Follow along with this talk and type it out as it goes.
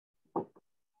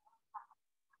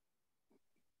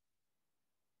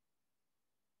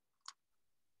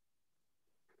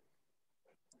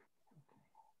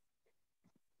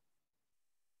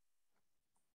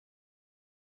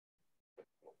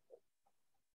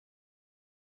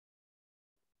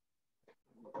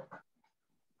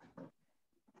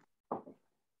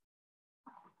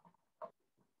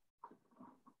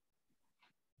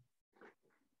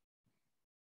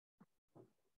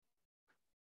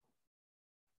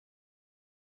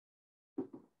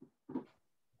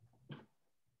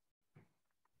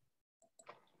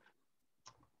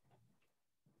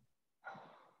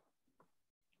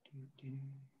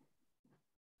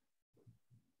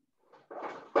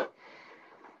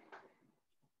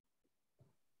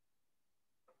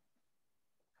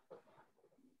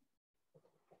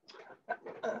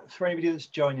For anybody that's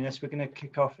joining us, we're going to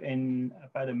kick off in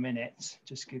about a minute.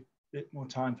 Just give a bit more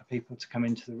time for people to come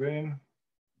into the room.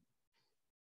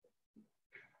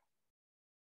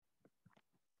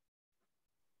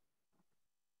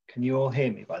 Can you all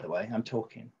hear me, by the way? I'm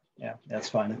talking. Yeah, that's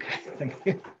fine. Okay, thank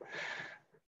you.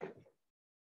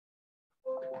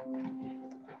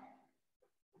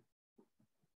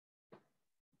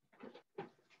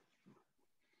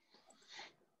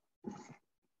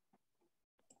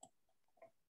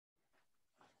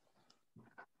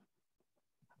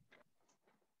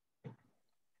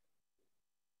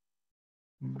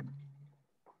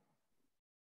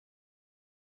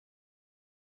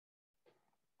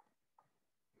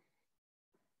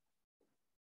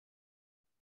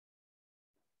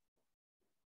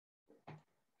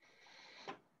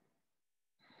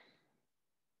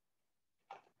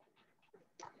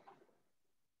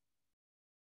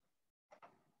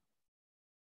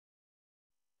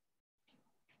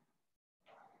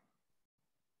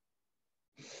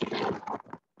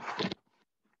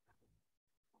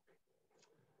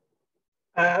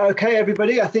 Okay,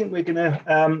 everybody, I think we're going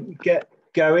to get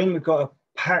going. We've got a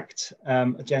packed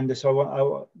agenda, so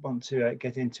I want to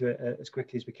get into it as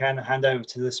quickly as we can and hand over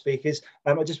to the speakers.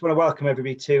 I just want to welcome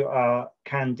everybody to our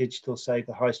Can Digital Save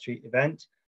the High Street event.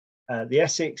 The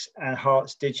Essex and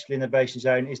Herts Digital Innovation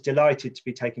Zone is delighted to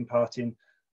be taking part in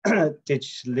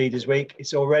Digital Leaders Week.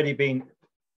 It's already been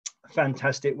a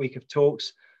fantastic week of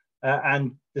talks,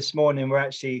 and this morning we're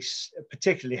actually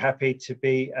particularly happy to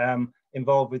be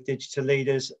involved with digital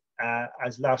leaders,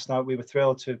 as last night we were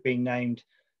thrilled to have been named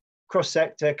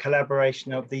Cross-Sector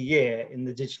Collaboration of the Year in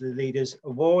the Digital Leaders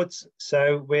Awards.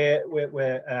 So we're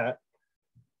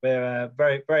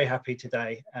very, very happy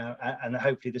today, and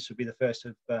hopefully this will be the first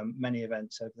of many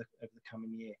events over the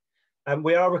coming year.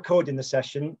 We are recording the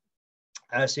session,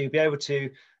 so you'll be able to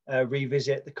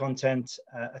revisit the content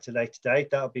at a later date.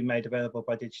 That'll be made available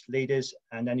by Digital Leaders,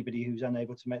 and anybody who's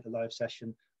unable to make the live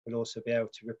session will also be able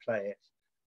to replay it.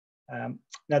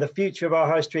 Now, the future of our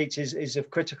high streets is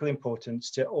of critical importance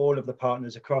to all of the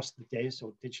partners across the DIS,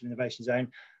 or Digital Innovation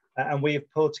Zone, and we have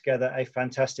pulled together a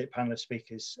fantastic panel of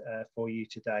speakers for you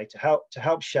today to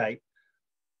help shape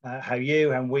how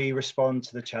you and we respond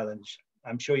to the challenge.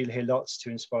 I'm sure you'll hear lots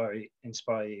to inspire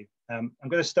you. I'm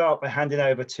going to start by handing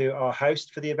over to our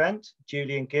host for the event,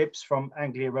 Julian Gibbs from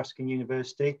Anglia Ruskin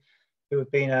University, who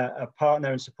have been a partner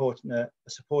and a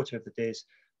supporter of the DIS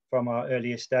from our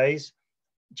earliest days.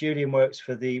 Julian works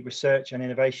for the Research and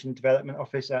Innovation Development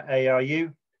Office at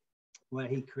ARU, where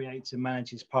he creates and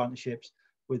manages partnerships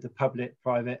with the public,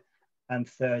 private and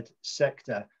third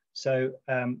sector. So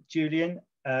Julian,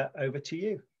 over to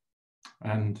you.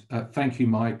 And thank you,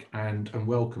 Mike, and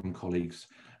welcome, colleagues,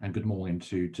 and good morning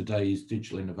to today's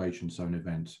Digital Innovation Zone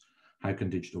event, How Can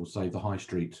Digital Save the High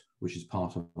Street, which is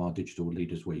part of our Digital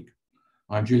Leaders Week.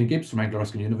 I'm Julian Gibbs from Anglia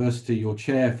Ruskin University, your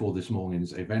chair for this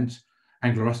morning's event.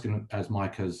 Anglia Ruskin, as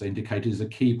Mike has indicated, is a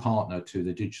key partner to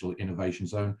the Digital Innovation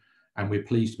Zone, and we're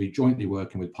pleased to be jointly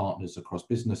working with partners across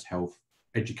business, health,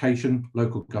 education,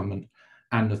 local government,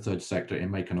 and the third sector in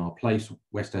making our place,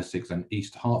 West Essex and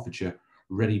East Hertfordshire,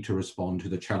 ready to respond to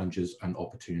the challenges and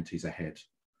opportunities ahead.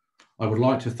 I would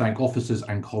like to thank officers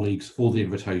and colleagues for the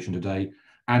invitation today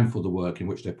and for the work in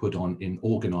which they put on in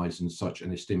organising such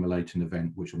an stimulating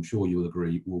event, which I'm sure you'll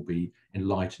agree will be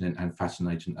enlightening and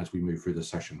fascinating as we move through the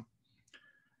session.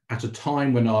 At a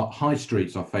time when our high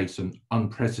streets are facing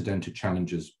unprecedented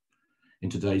challenges, in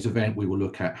today's event we will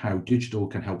look at how digital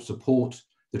can help support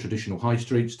the traditional high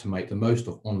streets to make the most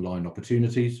of online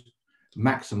opportunities,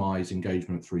 maximise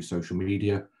engagement through social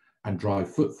media, and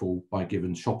drive footfall by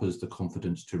giving shoppers the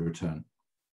confidence to return.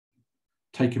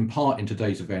 Taking part in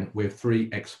today's event, we have three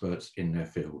experts in their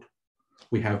field.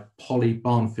 We have Polly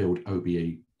Barnfield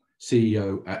OBE,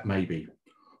 CEO at Maybe,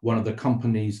 one of the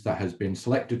companies that has been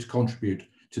selected to contribute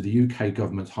to the UK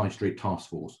government's High Street Task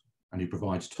Force, and who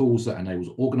provides tools that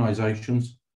enables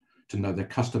organisations to know their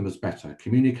customers better,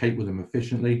 communicate with them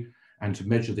efficiently, and to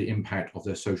measure the impact of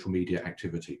their social media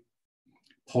activity.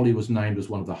 Polly was named as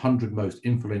one of the 100 most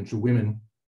influential women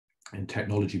in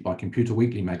technology by Computer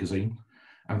Weekly magazine,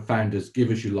 and founders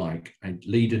Give As You Like, a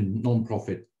leading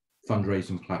non-profit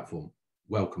fundraising platform.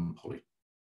 Welcome, Polly.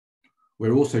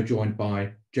 We're also joined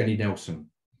by Jenny Nelson,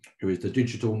 who is the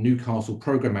Digital Newcastle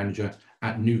Programme Manager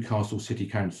at Newcastle City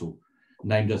Council,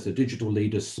 named as the Digital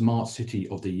Leaders Smart City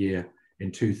of the Year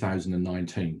in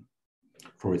 2019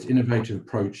 for its innovative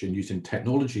approach in using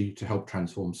technology to help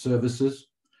transform services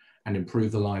and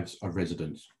improve the lives of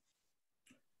residents.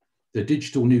 The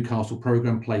Digital Newcastle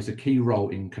programme plays a key role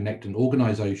in connecting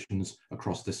organisations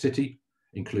across the city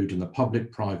including the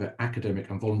public, private, academic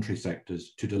and voluntary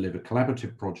sectors, to deliver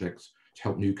collaborative projects to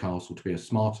help Newcastle to be a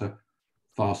smarter,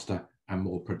 faster and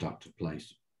more productive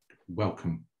place.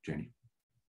 Welcome, Jenny.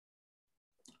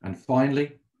 And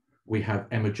finally, we have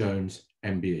Emma Jones,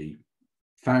 MBE,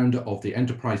 founder of the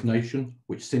Enterprise Nation,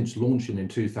 which since launching in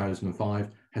 2005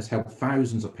 has helped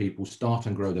thousands of people start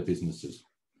and grow their businesses.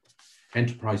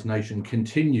 Enterprise Nation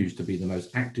continues to be the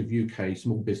most active UK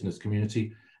small business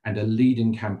community and a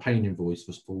leading campaigning voice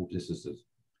for small businesses.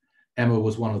 Emma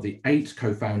was one of the 8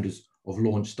 co-founders of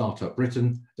Launch Startup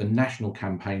Britain, the national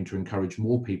campaign to encourage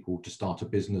more people to start a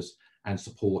business and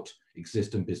support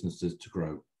existing businesses to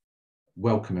grow.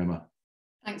 Welcome, Emma.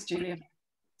 Thanks, Julian.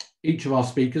 Each of our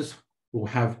speakers will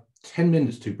have 10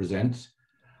 minutes to present,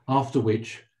 after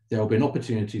which there will be an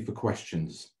opportunity for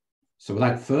questions. So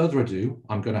without further ado,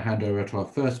 I'm going to hand over to our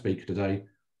first speaker today,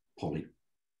 Polly.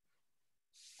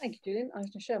 Thank you, Julian. I'm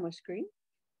going to share my screen.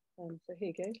 So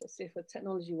here you go. Let's see if the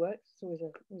technology works. It's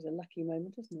always a lucky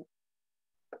moment, isn't it?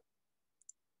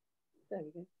 There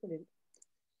we go. Brilliant.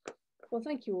 Well,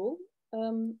 thank you all.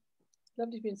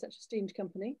 Lovely to be in such a esteemed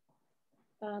company.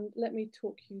 And let me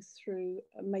talk you through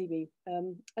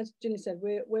as Julian said,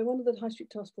 we're one of the High Street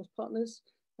Task Force partners,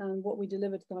 and what we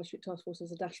deliver to the High Street Task Force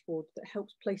is a dashboard that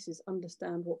helps places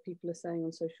understand what people are saying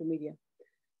on social media,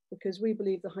 because we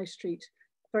believe the High Street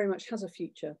very much has a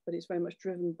future, but it's very much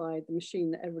driven by the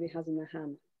machine that everybody has in their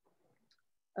hand.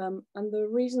 And the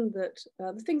reason that,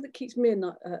 the thing that keeps me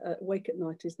awake at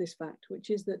night is this fact,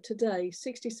 which is that today,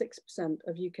 66%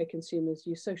 of UK consumers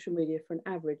use social media for an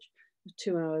average of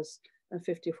 2 hours and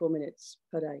 54 minutes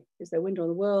per day. It's their window on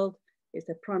the world, it's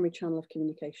their primary channel of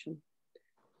communication.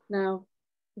 Now,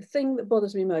 the thing that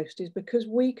bothers me most is because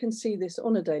we can see this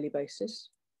on a daily basis,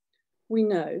 we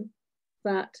know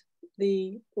that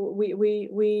we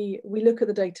look at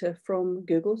the data from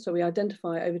Google, so we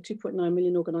identify over 2.9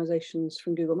 million organisations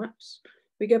from Google Maps.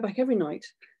 We go back every night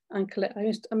and collect.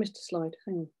 I missed a slide.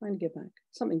 Hang on, I'm going to go back.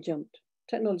 Something jumped.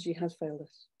 Technology has failed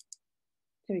us.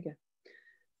 Here we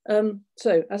go.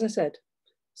 So as I said,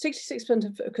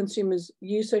 66% of consumers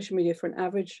use social media for an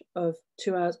average of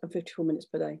 2 hours and 54 minutes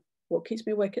per day. What keeps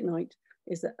me awake at night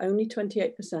is that only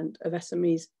 28% of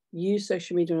SMEs use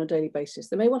social media on a daily basis.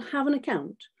 They may well have an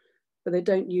account, but they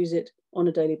don't use it on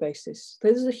a daily basis.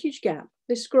 There's a huge gap.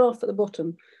 This graph at the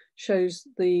bottom shows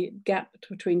the gap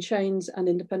between chains and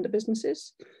independent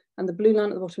businesses. And the blue line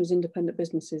at the bottom is independent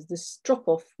businesses. This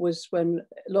drop-off was when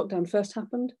lockdown first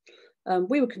happened.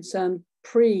 We were concerned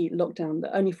pre-lockdown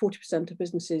that only 40% of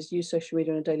businesses use social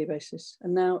media on a daily basis.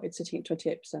 And now it's sitting at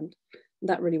 28%. And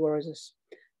that really worries us.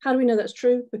 How do we know that's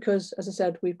true? Because, as I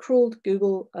said, we've crawled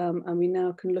Google and we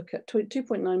now can look at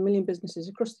 2.9 million businesses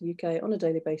across the UK on a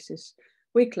daily basis.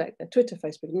 We collect their Twitter,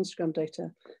 Facebook and Instagram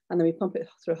data, and then we pump it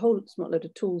through a whole smart load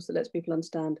of tools that lets people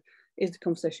understand, is the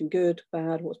conversation good,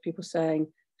 bad, what's people saying,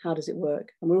 how does it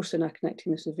work? And we're also now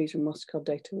connecting this with Visa and MasterCard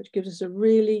data, which gives us a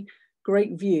really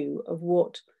great view of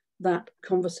what that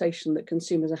conversation that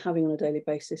consumers are having on a daily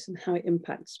basis and how it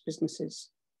impacts businesses.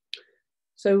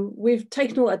 So we've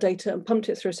taken all that data and pumped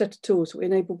it through a set of tools that we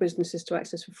enable businesses to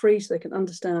access for free so they can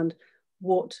understand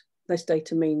what this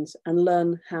data means and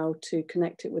learn how to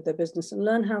connect it with their business and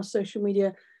learn how social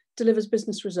media delivers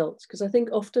business results. Because I think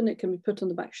often it can be put on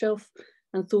the back shelf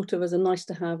and thought of as a nice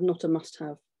to have, not a must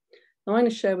have. Now I'm going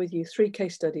to share with you 3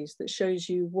 case studies that shows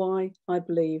you why I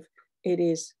believe it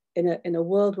is in a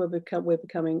world where we're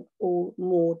becoming all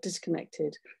more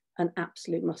disconnected, an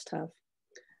absolute must have.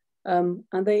 And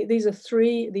these are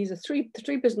three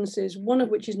businesses, one of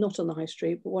which is not on the high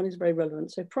street, but one is very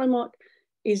relevant. So Primark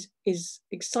is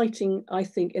exciting, I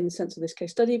think, in the sense of this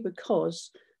case study,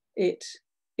 because it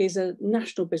is a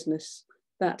national business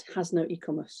that has no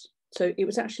e-commerce. So it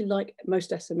was actually like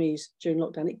most SMEs during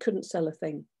lockdown, it couldn't sell a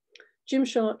thing.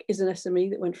 Gymshark is an SME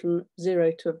that went from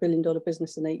 0 to $1 billion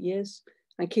business in 8 years.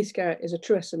 And Keith Garrett is a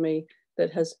true SME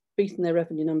that has beaten their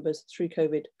revenue numbers through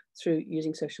COVID, through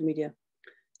using social media.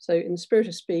 So in the spirit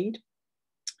of speed,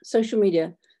 social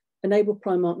media enabled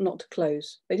Primark not to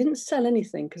close. They didn't sell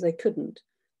anything because they couldn't,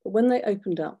 but when they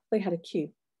opened up, they had a queue.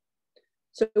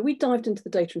 So we dived into the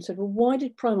data and said, well, why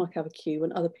did Primark have a queue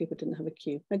when other people didn't have a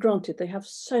queue? Now granted, they have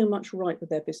so much right with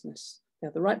their business. They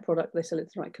have the right product, they sell it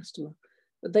to the right customer,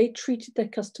 but they treated their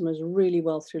customers really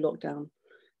well through lockdown.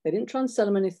 They didn't try and sell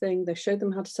them anything. They showed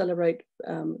them how to celebrate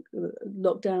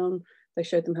lockdown. They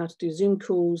showed them how to do Zoom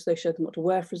calls. They showed them what to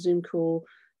wear for a Zoom call.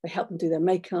 They helped them do their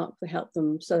makeup. They helped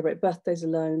them celebrate birthdays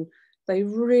alone. They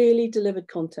really delivered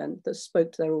content that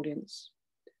spoke to their audience.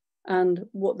 And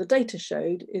what the data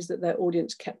showed is that their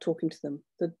audience kept talking to them.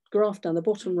 The graph down the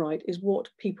bottom right is what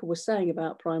people were saying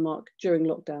about Primark during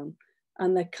lockdown.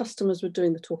 and their customers were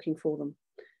doing the talking for them.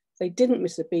 They didn't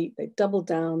miss a beat, they doubled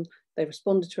down, they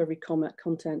responded to every comment,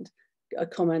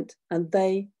 and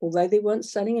they, although they weren't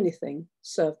selling anything,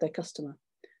 served their customer.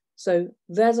 So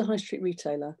there's a high street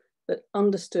retailer that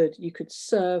understood you could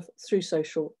serve through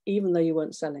social, even though you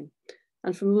weren't selling.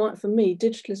 And for me,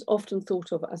 digital is often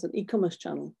thought of as an e-commerce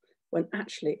channel, when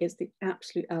actually it's the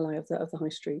absolute ally of the high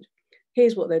street.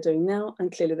 Here's what they're doing now,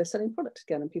 and clearly they're selling products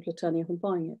again, and people are turning up and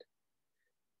buying it.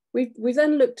 We've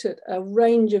then looked at a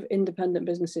range of independent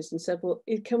businesses and said, well,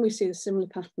 can we see a similar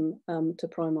pattern to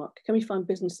Primark? Can we find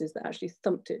businesses that actually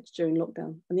thumped it during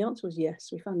lockdown? And the answer was yes,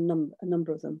 we found a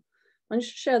number of them. I'm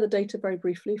just share the data very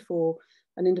briefly for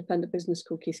an independent business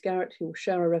called Keith Scarrett, who will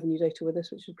share our revenue data with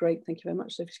us, which is great. Thank you very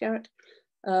much, Sophie Scarrett.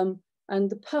 And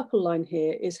the purple line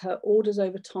here is her orders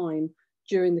over time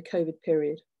during the COVID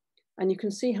period. And you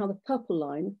can see how the purple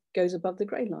line goes above the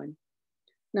grey line.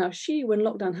 Now, she, when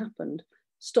lockdown happened,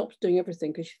 stopped doing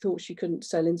everything because she thought she couldn't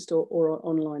sell in-store or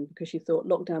online, because she thought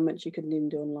lockdown meant she couldn't even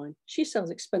do online. She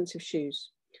sells expensive shoes.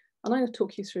 And I'm going to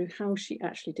talk you through how she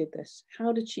actually did this.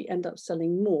 How did she end up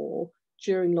selling more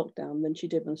during lockdown than she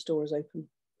did when the store was open?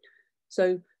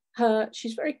 So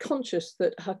she's very conscious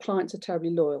that her clients are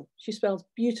terribly loyal. She sells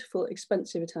beautiful,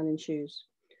 expensive Italian shoes.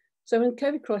 So when the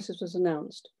COVID crisis was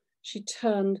announced, she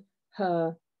turned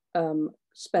her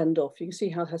spend off. You can see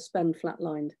how her spend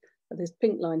flatlined. This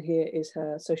pink line here is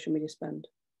her social media spend.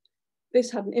 This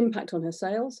had an impact on her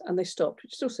sales, and they stopped,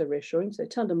 which is also reassuring. So they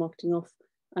turned her marketing off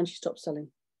and she stopped selling.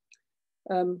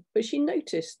 But she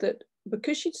noticed that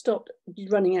because she'd stopped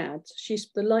running ads,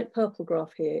 the light purple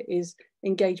graph here is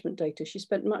engagement data. She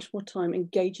spent much more time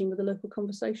engaging with the local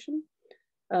conversation,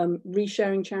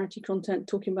 resharing charity content,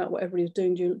 talking about what everybody was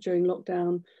doing during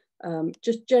lockdown,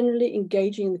 just generally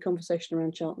engaging in the conversation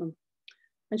around Cheltenham.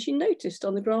 And she noticed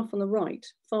on the graph on the right,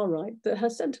 far right, that her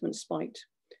sentiment spiked.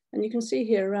 And you can see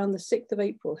here around the 6th of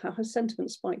April, how her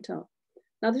sentiment spiked up.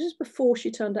 Now, this is before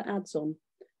she turned her ads on.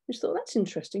 And she thought, that's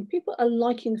interesting. People are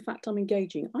liking the fact I'm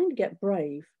engaging. I'm going to get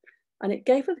brave. And it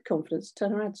gave her the confidence to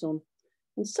turn her ads on.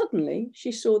 And suddenly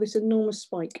she saw this enormous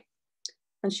spike.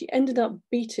 And she ended up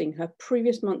beating her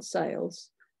previous month's sales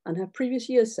and her previous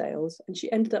year's sales. And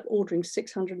she ended up ordering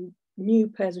 600 new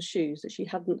pairs of shoes that she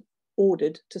hadn't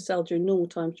ordered to sell during normal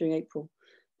times during April.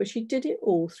 But she did it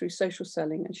all through social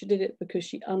selling, and she did it because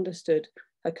she understood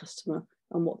her customer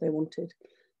and what they wanted.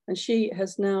 And she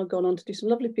has now gone on to do some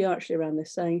lovely PR actually around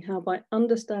this, saying how by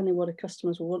understanding what her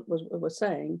customers were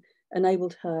saying,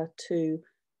 enabled her to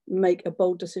make a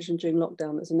bold decision during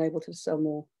lockdown that's enabled her to sell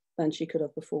more than she could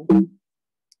have before.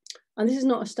 And this is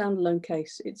not a standalone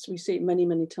case. We see it many,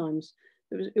 many times.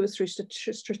 It was through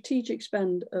strategic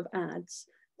spend of ads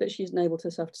that she's enabled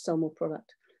herself to sell more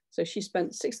product. So she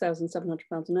spent £6,700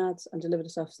 on ads and delivered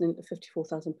herself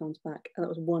 £54,000 back. And that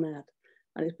was one ad.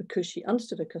 And it's because she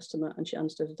understood her customer and she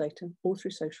understood her data, all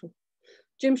through social.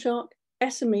 Gymshark,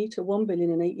 SME to 1 billion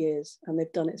in 8 years, and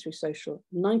they've done it through social.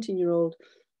 19-year-old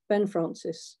Ben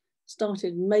Francis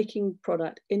started making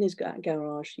product in his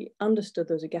garage. He understood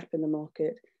there was a gap in the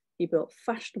market. He built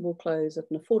fashionable clothes at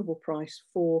an affordable price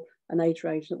for an age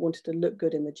range that wanted to look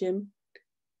good in the gym.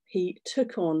 He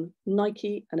took on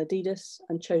Nike and Adidas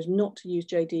and chose not to use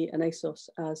JD and ASOS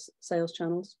as sales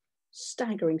channels.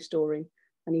 Staggering story.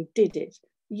 And he did it.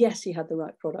 Yes, he had the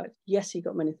right product. Yes, he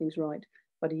got many things right,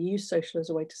 but he used social as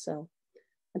a way to sell.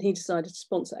 And he decided to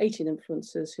sponsor 18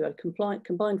 influencers who had a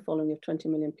combined following of 20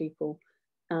 million people.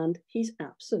 And he's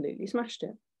absolutely smashed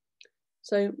it.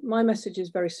 So my message is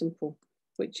very simple,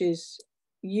 which is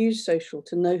use social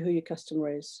to know who your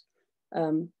customer is.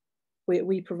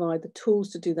 We provide the tools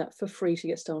to do that for free to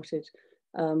get started.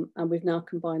 And we've now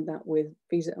combined that with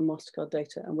Visa and MasterCard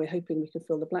data. And we're hoping we can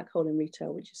fill the black hole in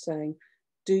retail, which is saying,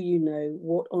 do you know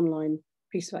what online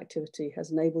piece of activity has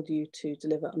enabled you to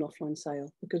deliver an offline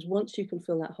sale? Because once you can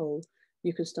fill that hole,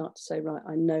 you can start to say, right,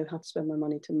 I know how to spend my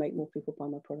money to make more people buy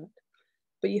my product.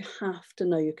 But you have to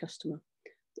know your customer.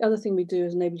 The other thing we do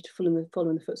is enable you to follow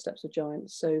in the footsteps of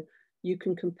giants. So you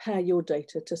can compare your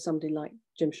data to somebody like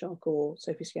Gymshark or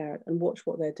Sophie Scarrett and watch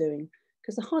what they're doing.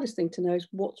 Because the hardest thing to know is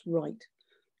what's right.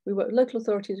 We work with local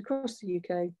authorities across the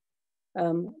UK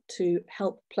to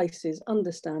help places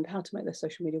understand how to make their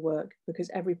social media work, because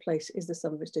every place is the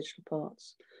sum of its digital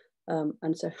parts.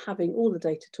 And so having all the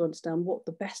data to understand what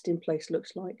the best in place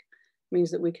looks like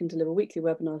means that we can deliver weekly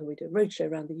webinars, or we do a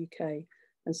roadshow around the UK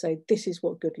and say, this is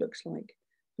what good looks like,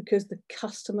 because the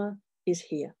customer is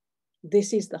here.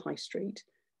 This is the high street.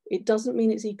 It doesn't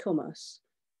mean it's e-commerce,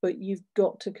 but you've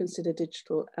got to consider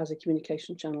digital as a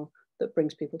communication channel that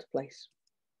brings people to place.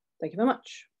 Thank you very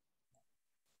much.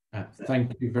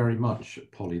 Thank you very much,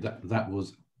 Polly. That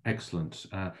was excellent.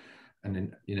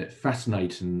 then, you know,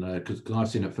 fascinating because I've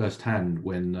seen it firsthand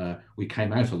when we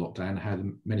came out of lockdown, how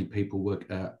many people were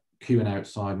queuing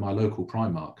outside my local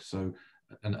Primark. So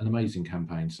an amazing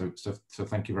campaign. So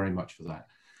thank you very much for that.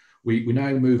 We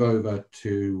now move over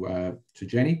to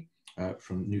Jenny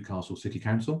from Newcastle City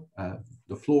Council.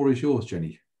 The floor is yours,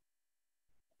 Jenny.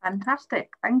 Fantastic,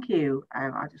 thank you.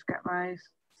 I'll just get my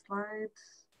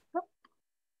slides up.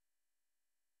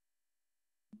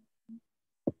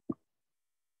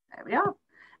 There we are.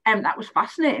 That was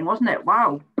fascinating, wasn't it?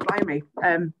 Wow, blimey.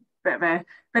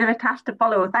 Bit of a task to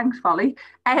follow. Thanks, Folly.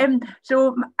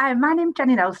 So my name's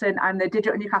Jenny Nelson. I'm the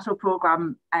Digital Newcastle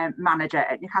Programme Manager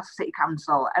at Newcastle City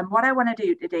Council. And what I want to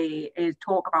do today is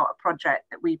talk about a project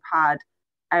that we've had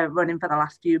running for the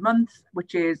last few months,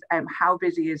 which is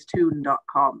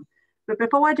howbusyistune.com. But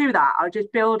before I do that, I'll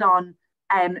just build on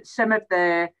some of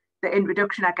the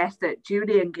introduction, I guess, that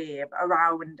Julian gave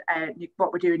around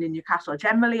what we're doing in Newcastle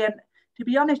generally. And to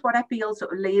be honest, what I feel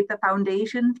sort of laid the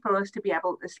foundations for us to be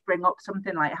able to spring up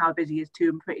something like How Busy Is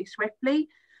Toon pretty swiftly.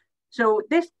 So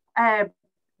this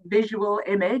visual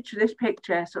image, this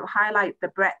picture sort of highlights the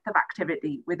breadth of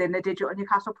activity within the Digital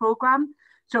Newcastle programme.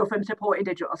 So from supporting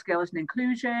digital skills and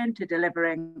inclusion to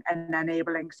delivering and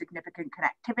enabling significant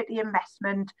connectivity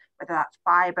investment, whether that's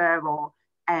fibre or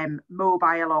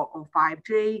mobile or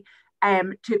 5G,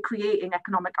 to creating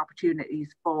economic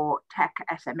opportunities for tech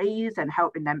SMEs and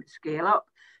helping them scale up,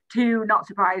 to, not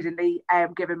surprisingly,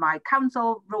 given my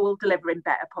council role, delivering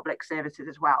better public services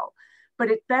as well. But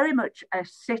it's very much a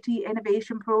city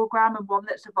innovation programme, and one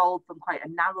that's evolved from quite a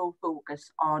narrow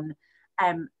focus on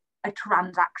a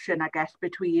transaction, I guess,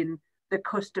 between the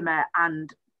customer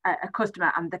and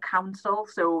the council.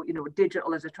 So, you know,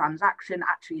 digital as a transaction.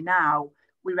 Actually now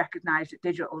we recognise that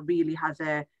digital really has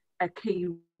a key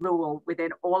role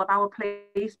within all of our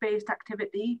place-based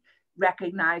activity,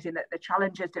 recognising that the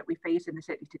challenges that we face in the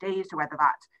city today, so whether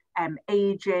that's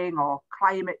ageing or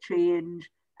climate change,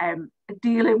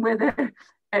 dealing with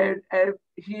a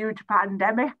huge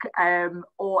pandemic and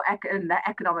the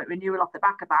economic renewal off the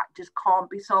back of that, just can't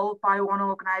be solved by one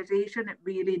organisation. It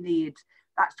really needs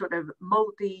that sort of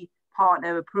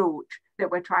multi-partner approach that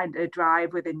we're trying to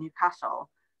drive within Newcastle.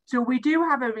 So we do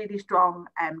have a really strong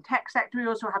tech sector. We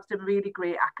also have some really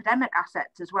great academic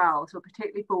assets as well. So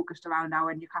particularly focused around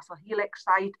our Newcastle Helix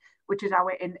site, which is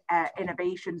our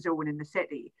innovation zone in the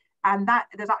city. And that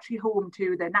there's actually home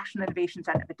to the National Innovation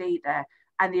Centre for Data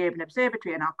and the Urban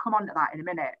Observatory, and I'll come on to that in a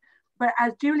minute. But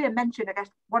as Julia mentioned, I guess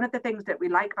one of the things that we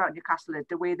like about Newcastle is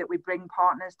the way that we bring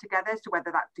partners together. So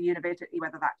whether that's the university,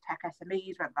 whether that's tech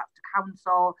SMEs, whether that's the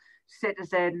council,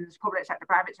 citizens, public sector,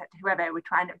 private sector, whoever, we're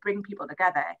trying to bring people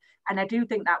together. And I do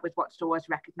think that was what saw us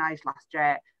recognised last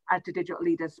year as the Digital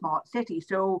Leaders Smart City.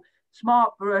 So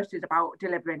smart for us is about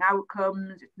delivering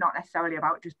outcomes. It's not necessarily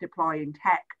about just deploying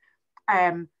tech.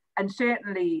 And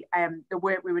certainly the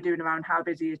work we were doing around How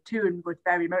Busy Is Toon was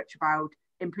very much about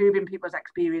improving people's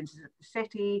experiences at the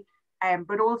city,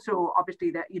 but also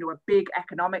obviously that, you know, a big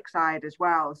economic side as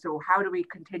well. So how do we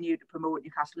continue to promote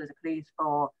Newcastle as a place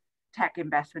for tech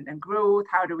investment and growth?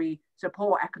 How do we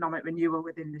support economic renewal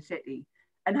within the city?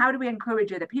 And how do we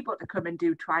encourage other people to come and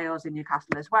do trials in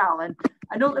Newcastle as well?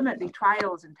 And ultimately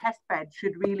trials and test beds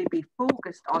should really be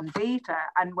focused on data,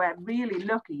 and we're really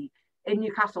lucky in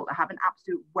Newcastle to have an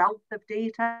absolute wealth of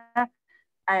data.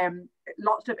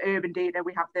 Lots of urban data.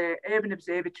 We have the Urban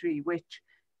Observatory, which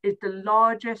is the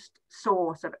largest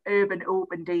source of urban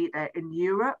open data in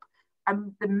Europe.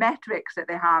 And the metrics that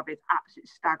they have is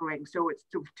absolutely staggering. So it's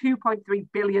 2.3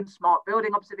 billion smart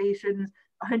building observations,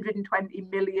 120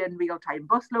 million real-time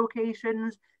bus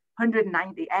locations,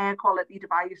 190 air quality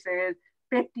devices,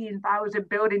 15,000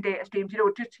 building data streams, you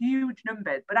know, just huge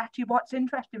numbers. But actually what's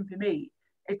interesting for me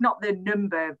is not the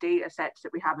number of data sets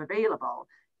that we have available.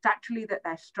 It's actually that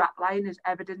their strapline is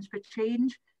evidence for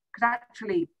change. Because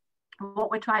actually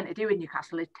what we're trying to do in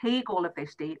Newcastle is take all of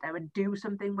this data and do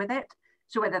something with it.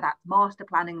 So whether that's master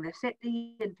planning the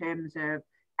city in terms of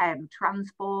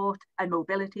transport and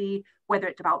mobility, whether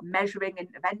it's about measuring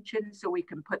interventions so we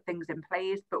can put things in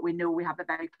place, but we know we have a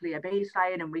very clear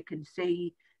baseline and we can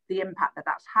see the impact that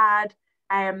that's had.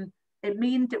 It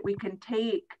means that we can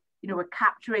take, you know, we're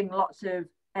capturing lots of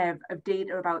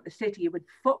data about the city, with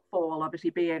footfall obviously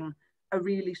being a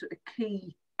really sort of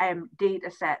key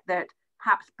data set that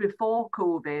perhaps before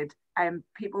COVID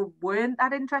people weren't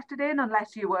that interested in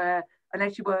unless you were,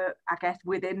 I guess,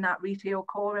 within that retail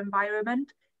core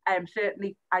environment.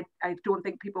 Certainly, I don't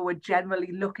think people were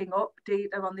generally looking up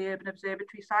data on the Urban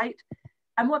Observatory site.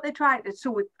 And what they tried is,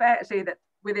 so it's fair to say that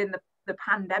within the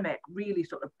pandemic really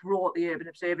sort of brought the Urban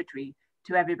Observatory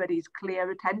to everybody's clear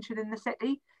attention in the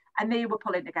city. And they were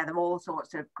pulling together all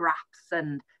sorts of graphs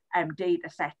and data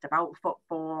sets about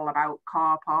footfall, about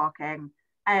car parking.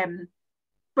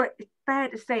 But it's fair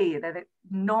to say that it's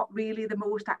not really the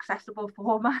most accessible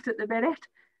format at the minute.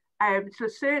 So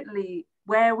certainly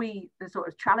the sort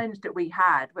of challenge that we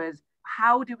had was,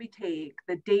 how do we take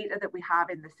the data that we have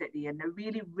in the city and the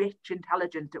really rich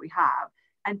intelligence that we have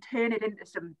and turn it into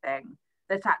something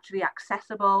that's actually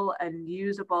accessible and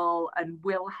usable and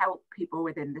will help people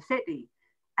within the city?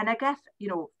 And I guess,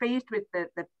 faced with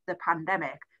the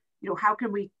pandemic, how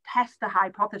can we test the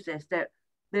hypothesis that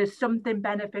there's something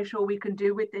beneficial we can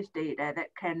do with this data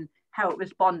that can help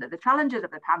respond to the challenges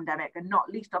of the pandemic, and not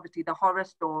least, obviously, the horror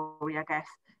story, I guess,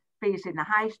 facing the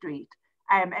high street.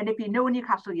 And if you know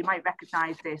Newcastle, you might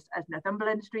recognise this as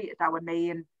Northumberland Street. It's our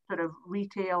main sort of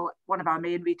one of our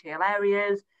main retail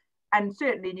areas. And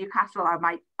certainly Newcastle, I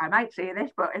might say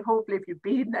this, but hopefully if you've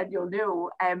been, then you'll know,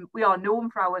 we are known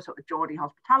for our sort of Geordie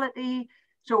hospitality.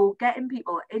 So getting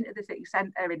people into the city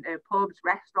centre, into pubs,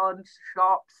 restaurants,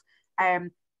 shops,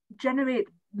 generate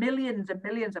millions and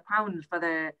millions of pounds for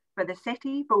the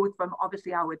city, both from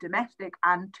obviously our domestic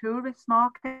and tourist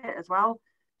market as well.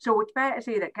 So it's fair to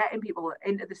say that getting people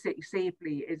into the city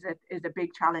safely is a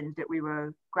big challenge that we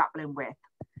were grappling with.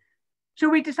 So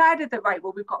we decided that, right,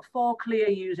 well, we've got 4 clear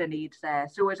user needs there.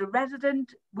 So as a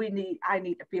resident, I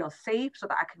need to feel safe so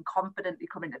that I can confidently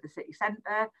come into the city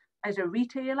centre. As a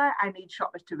retailer, I need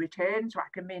shoppers to return so I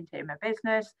can maintain my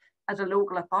business. As a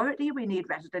local authority, we need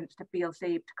residents to feel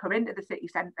safe to come into the city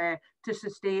centre to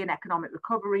sustain economic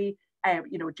recovery,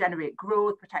 generate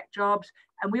growth, protect jobs.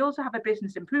 And we also have a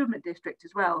business improvement district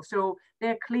as well. So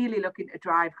they're clearly looking to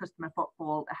drive customer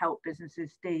footfall to help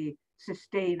businesses stay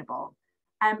sustainable.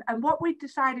 And what we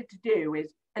decided to do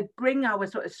is bring our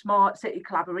sort of smart city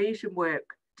collaboration work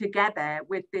together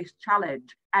with this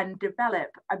challenge and develop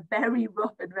a very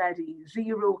rough and ready,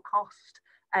 zero cost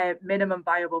minimum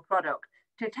viable product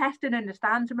to test and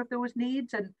understand some of those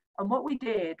needs. And what we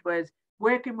did was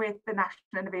working with the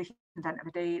National Innovation Centre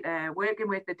for Data, working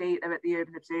with the data at the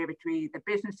Urban Observatory, the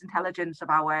business intelligence of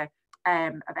our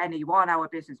of NE1, our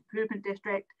business improvement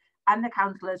district, and the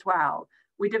council as well.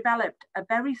 We developed a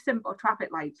very simple traffic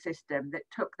light system that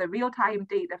took the real-time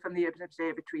data from the Urban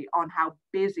Observatory on how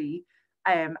busy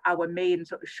our main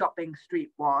sort of shopping street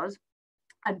was,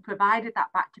 and provided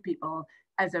that back to people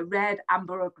as a red,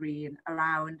 amber or green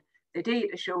around the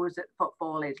data shows that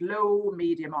footfall is low,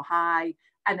 medium or high,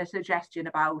 and a suggestion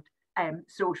about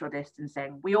social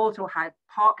distancing. We also had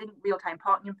real-time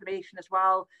parking information as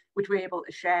well, which we're able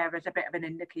to share as a bit of an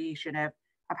indication of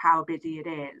how busy it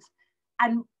is.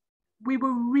 And we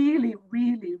were really,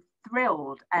 really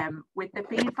thrilled with the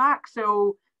feedback.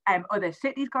 So other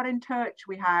cities got in touch.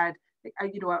 We had, I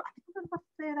think I'm going to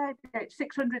say that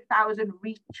 600,000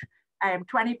 reach,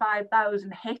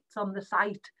 25,000 hits on the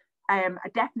site.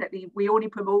 Definitely, we only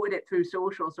promoted it through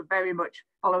social. So very much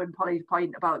following Polly's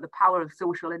point about the power of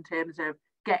social in terms of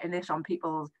getting this on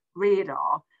people's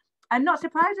radar. And not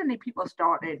surprisingly, people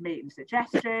started making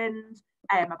suggestions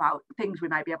about things we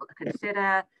might be able to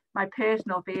consider. My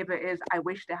personal favourite is, I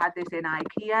wish they had this in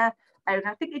IKEA. And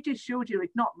I think it just showed you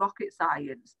it's not rocket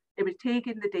science. It was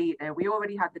taking the data. We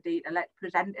already had the data. Let's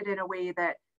present it in a way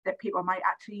that people might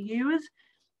actually use.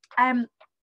 And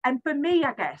for me,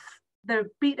 I guess, the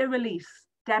beta release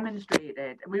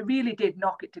demonstrated, and we really did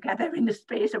knock it together in the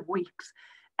space of weeks,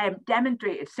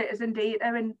 demonstrated citizen data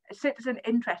and citizen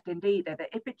interest in data, that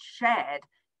if it's shared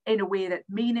in a way that's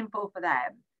meaningful for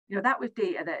them, that was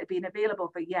data that had been available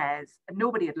for years and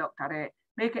nobody had looked at it,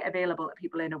 make it available to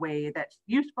people in a way that's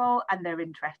useful and they're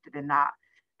interested in that.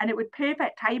 And it was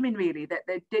perfect timing, really, that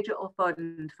the digital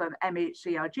fund from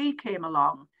MHCRG came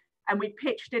along and we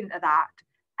pitched into that,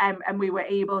 and we were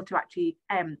able to actually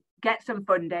get some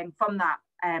funding from that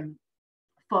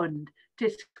fund to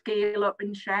scale up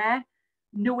and share,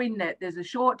 knowing that there's a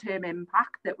short-term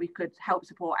impact that we could help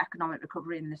support economic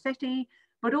recovery in the city,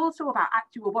 but also about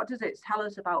actually, well, what does it tell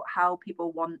us about how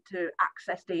people want to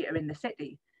access data in the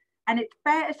city? And it's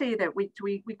fair to say that we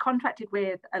contracted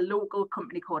with a local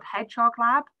company called Hedgehog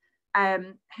Lab,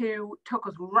 who took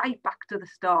us right back to the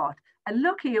start. And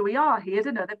look, here we are. Here's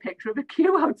another picture of a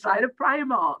queue outside of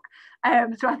Primark.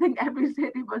 So I think every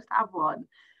city must have one.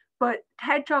 But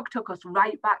Hedgehog took us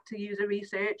right back to user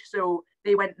research. So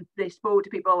they spoke to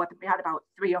people. I think we had about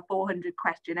 300 or 400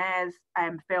 questionnaires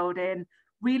filled in,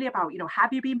 really about,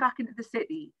 have you been back into the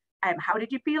city? How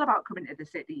did you feel about coming to the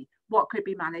city? What could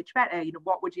be managed better?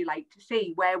 What would you like to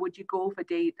see? Where would you go for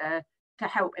data to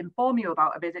help inform you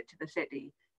about a visit to the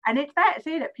city? And it's fair to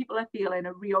say that people are feeling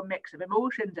a real mix of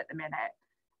emotions at the minute.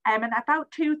 And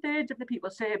about 2/3 of the people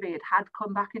surveyed had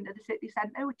come back into the city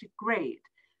centre, which is great.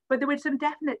 But there were some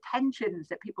definite tensions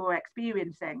that people were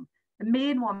experiencing. The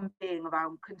main one being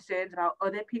around concerns about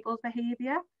other people's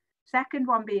behaviour. Second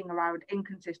one being around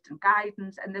inconsistent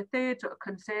guidance. And the third sort of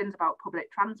concerns about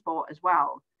public transport as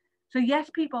well. So yes,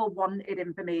 people wanted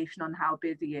information on how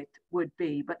busy it would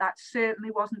be, but that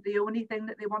certainly wasn't the only thing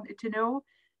that they wanted to know.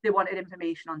 They wanted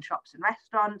information on shops and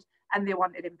restaurants, and they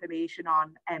wanted information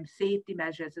on safety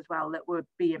measures as well that would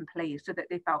be in place so that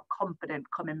they felt confident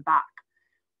coming back.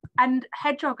 And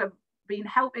Hedgehog have been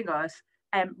helping us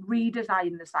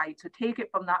redesign the site, so take it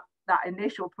from that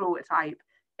initial prototype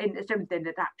into something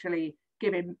that's actually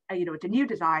giving, it's a new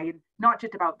design, not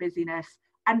just about busyness,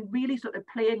 and really sort of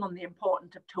playing on the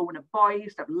importance of tone of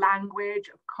voice, of language,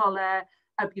 of colour,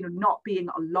 of not being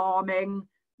alarming,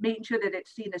 making sure that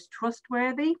it's seen as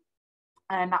trustworthy.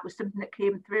 And that was something that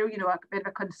came through, a bit of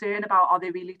a concern about, are they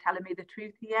really telling me the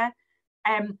truth here?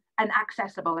 And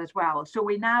accessible as well. So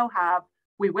we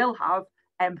will have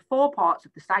 4 parts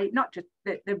of the site, not just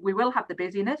we will have the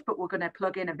busyness, but we're going to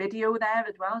plug in a video there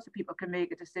as well so people can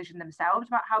make a decision themselves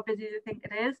about how busy they think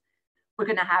it is. We're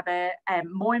going to have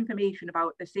more information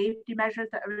about the safety measures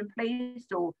that are in place,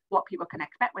 or what people can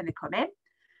expect when they come in.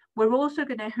 We're also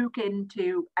going to hook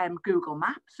into Google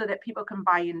Maps so that people can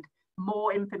find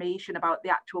more information about the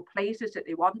actual places that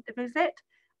they want to visit.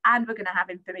 And we're going to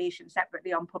have information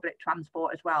separately on public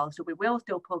transport as well. So we will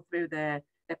still pull through the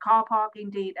car parking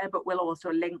data, but we'll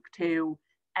also link to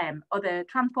other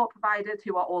transport providers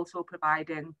who are also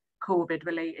providing COVID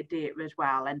related data as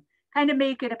well, and kind of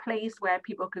make it a place where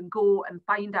people can go and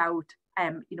find out,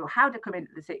 how to come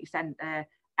into the city centre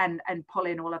and pull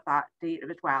in all of that data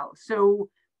as well. So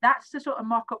that's the sort of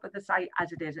mock-up of the site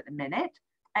as it is at the minute.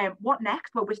 What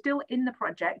next? Well, we're still in the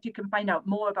project. You can find out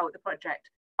more about the project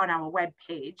on our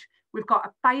webpage. We've got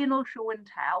a final show and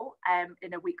tell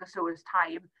in a week or so's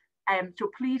time. So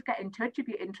please get in touch if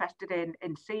you're interested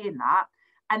in seeing that.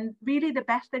 And really the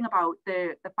best thing about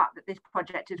the fact that this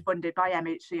project is funded by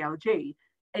MHCLG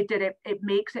is that it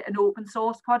makes it an open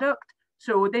source product.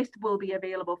 So this will be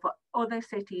available for other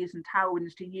cities and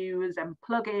towns to use and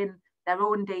plug in their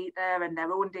own data and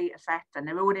their own data sets and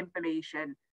their own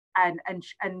information, and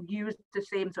use the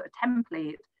same sort of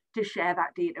template to share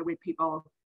that data with people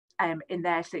in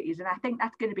their cities. And I think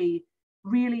that's going to be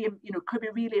really, could be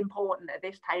really important at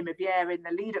this time of year in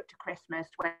the lead up to Christmas,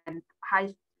 when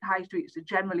high streets are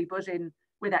generally buzzing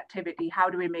with activity. How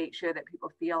do we make sure that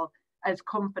people feel as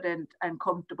confident and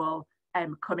comfortable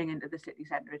coming into the city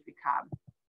centre as we can?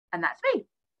 And that's me.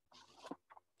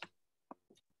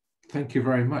 Thank you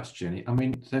very much, Jenny. I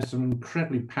mean, there's some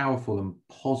incredibly powerful and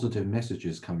positive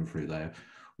messages coming through there,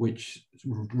 which is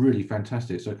really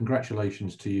fantastic. So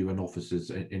congratulations to you and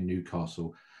officers in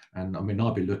Newcastle. And I mean,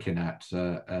 I'll be looking at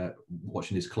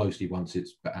watching this closely once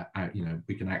it's out,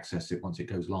 we can access it once it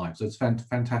goes live. So it's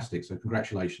fantastic. So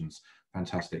congratulations,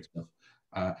 fantastic stuff.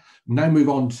 Now move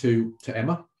on to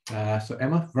Emma. So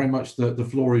Emma, very much the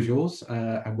floor is yours,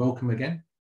 and welcome again.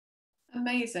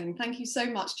 Amazing. Thank you so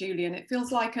much, Julian. It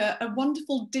feels like a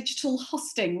wonderful digital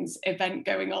hustings event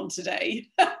going on today.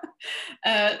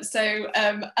 So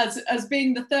as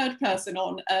being the third person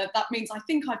on, that means I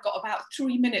think I've got about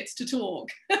 3 minutes to talk.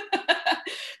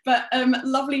 But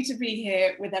lovely to be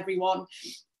here with everyone.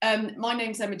 My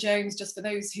name's Emma Jones, just for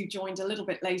those who joined a little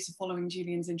bit later following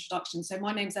Julian's introduction. So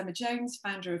my name's Emma Jones,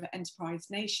 founder of Enterprise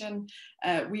Nation.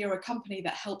 We are a company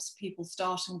that helps people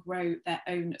start and grow their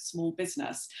own small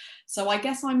business. So I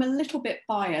guess I'm a little bit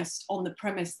biased on the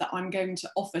premise that I'm going to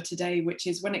offer today, which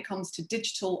is when it comes to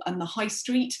digital and the high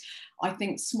street, I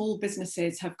think small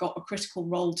businesses have got a critical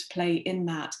role to play in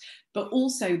that, but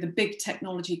also the big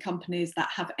technology companies that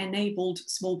have enabled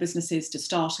small businesses to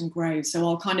start and grow. So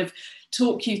I'll kind of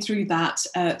talk you through that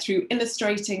through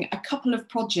illustrating a couple of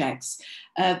projects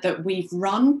that we've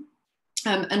run.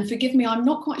 And forgive me, I'm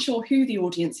not quite sure who the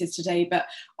audience is today, but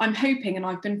I'm hoping, and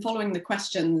I've been following the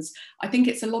questions, I think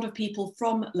it's a lot of people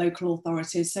from local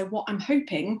authorities. So what I'm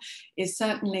hoping is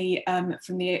certainly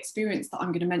from the experience that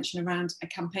I'm going to mention around a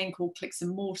campaign called Clicks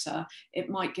and Mortar, it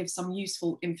might give some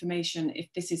useful information if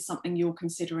this is something you're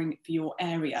considering for your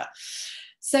area.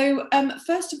 So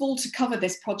first of all, to cover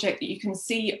this project that you can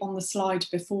see on the slide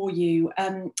before you,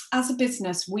 as a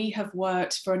business, we have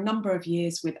worked for a number of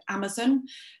years with Amazon.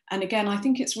 And again, I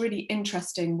think it's really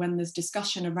interesting when there's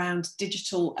discussion around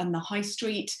digital and the high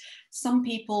street. Some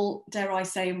people, dare I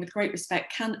say, and with great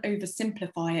respect, can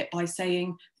oversimplify it by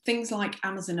saying things like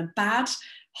Amazon are bad,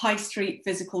 high street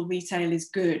physical retail is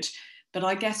good. But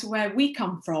I guess where we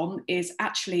come from is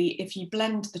actually, if you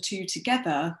blend the two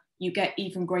together, you get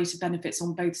even greater benefits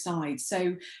on both sides.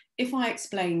 So if I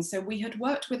explain, so we had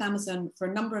worked with Amazon for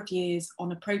a number of years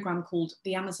on a program called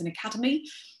the Amazon Academy.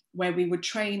 where we would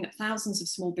train thousands of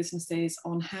small businesses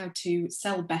on how to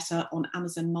sell better on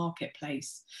Amazon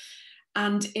Marketplace.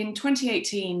 And in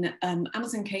 2018,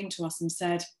 Amazon came to us and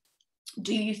said,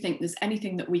 do you think there's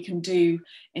anything that we can do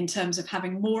in terms of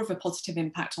having more of a positive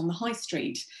impact on the high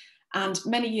street? And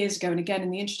many years ago, and again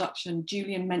in the introduction,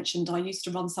 Julian mentioned I used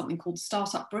to run something called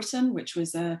Startup Britain, which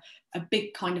was a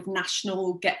big kind of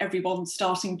national get everyone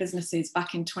starting businesses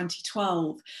back in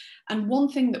 2012. And one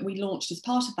thing that we launched as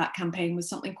part of that campaign was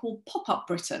something called Pop-Up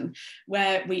Britain,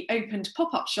 where we opened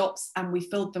pop-up shops and we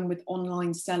filled them with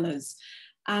online sellers.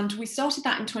 And we started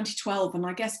that in 2012, and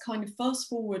I guess kind of fast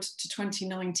forward to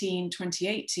 2019,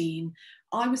 2018,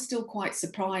 I was still quite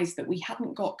surprised that we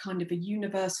hadn't got kind of a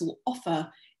universal offer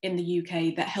in the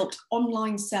UK that helped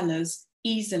online sellers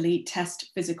easily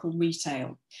test physical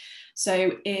retail.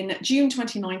 So in June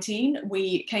 2019,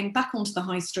 we came back onto the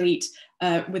high street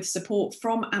with support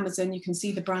from Amazon. You can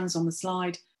see the brands on the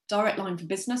slide. Direct Line for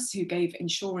Business, who gave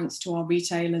insurance to our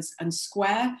retailers, and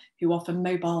Square, who offer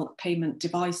mobile payment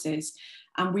devices.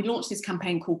 And we launched this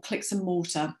campaign called Clicks and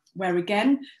Mortar, where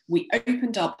again, we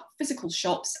opened up physical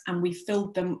shops and we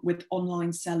filled them with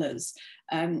online sellers.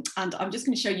 And I'm just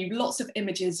going to show you lots of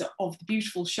images of the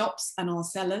beautiful shops and our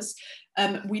sellers.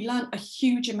 We learned a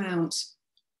huge amount.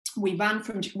 We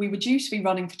were due to be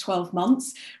running for 12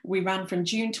 months. We ran from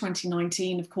June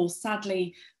 2019. Of course,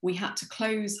 sadly, we had to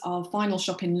close our final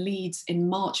shop in Leeds in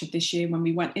March of this year when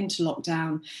we went into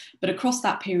lockdown. But across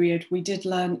that period, we did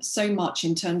learn so much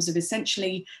in terms of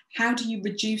essentially, how do you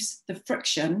reduce the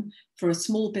friction for a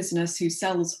small business who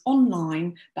sells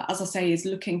online, but as I say, is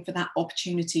looking for that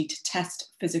opportunity to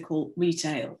test physical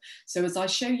retail. So as I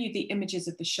show you the images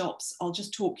of the shops, I'll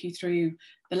just talk you through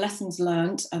the lessons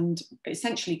learned and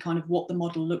essentially kind of what the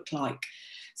model looked like.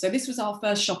 So this was our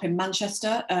first shop in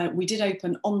Manchester. We did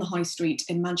open on the high street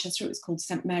in Manchester. It was called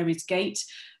St Mary's Gate.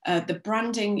 The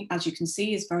branding, as you can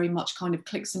see, is very much kind of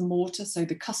clicks and mortar. So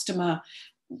the customer,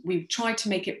 we've tried to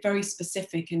make it very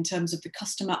specific in terms of the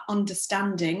customer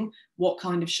understanding what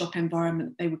kind of shop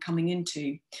environment they were coming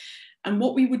into. And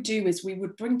what we would do is we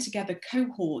would bring together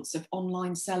cohorts of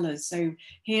online sellers. So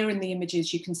here in the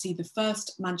images, you can see the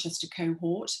first Manchester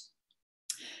cohort.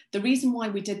 The reason why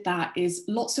we did that is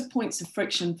lots of points of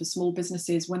friction for small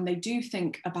businesses when they do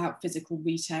think about physical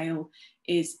retail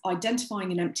is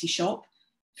identifying an empty shop,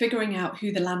 figuring out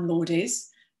who the landlord is,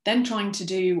 then trying to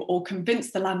do or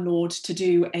convince the landlord to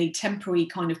do a temporary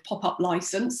kind of pop-up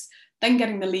license, then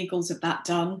getting the legals of that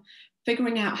done,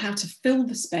 figuring out how to fill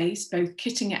the space, both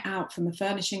kitting it out from a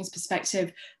furnishings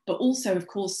perspective, but also, of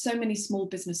course, so many small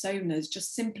business owners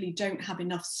just simply don't have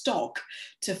enough stock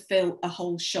to fill a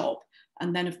whole shop.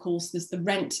 And then, of course, there's the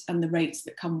rent and the rates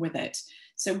that come with it.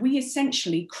 So we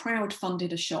essentially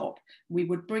crowdfunded a shop. We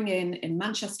would bring in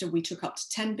Manchester, we took up to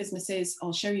 10 businesses.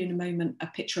 I'll show you in a moment a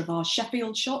picture of our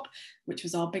Sheffield shop, which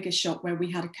was our biggest shop, where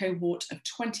we had a cohort of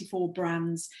 24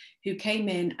 brands who came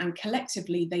in, and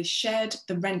collectively they shared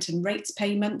the rent and rates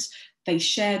payment. They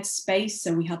shared space.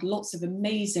 So we had lots of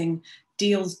amazing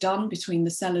deals done between the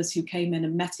sellers who came in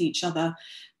and met each other.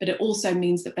 But it also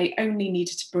means that they only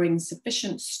needed to bring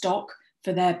sufficient stock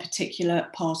for their particular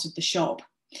part of the shop.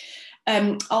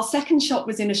 Our second shop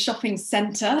was in a shopping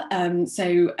centre. I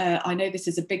know this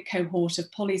is a big cohort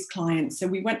of Polly's clients. So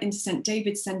we went into St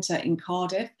David's Centre in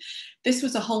Cardiff. This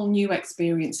was a whole new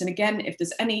experience. And again, if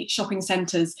there's any shopping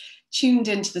centres tuned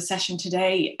into the session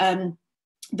today,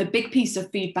 the big piece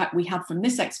of feedback we had from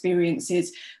this experience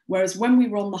is, whereas when we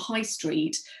were on the high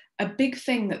street, a big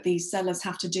thing that these sellers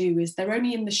have to do is they're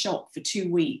only in the shop for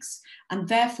 2 weeks, and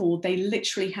therefore they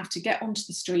literally have to get onto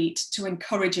the street to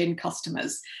encourage in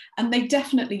customers. And they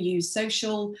definitely use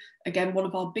social. Again, one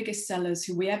of our biggest sellers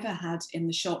who we ever had in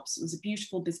the shops was a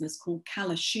beautiful business called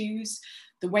Calla Shoes.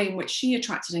 The way in which she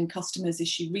attracted in customers is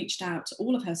she reached out to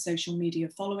all of her social media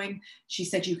following. She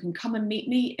said, you can come and meet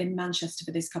me in Manchester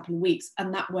for this couple of weeks.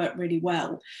 And that worked really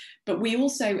well. But we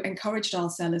also encouraged our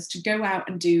sellers to go out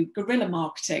and do guerrilla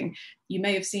marketing. You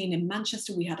may have seen in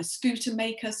Manchester, we had a scooter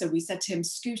maker. So we said to him,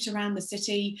 scoot around the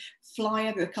city,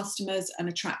 flyer the customers and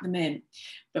attract them in.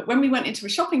 But when we went into a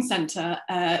shopping centre,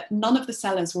 none of the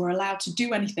sellers were allowed to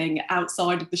do anything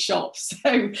outside of the shop.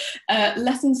 So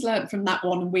lessons learned from that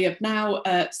one. And we have now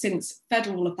since fed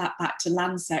all of that back to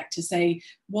Landsec to say,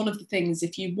 one of the things,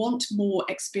 if you want more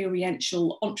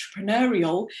experiential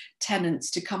entrepreneurial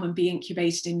tenants to come and be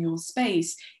incubated in your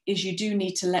space, is you do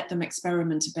need to let them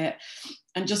experiment a bit.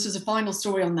 And just as a final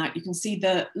story on that, you can see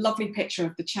the lovely picture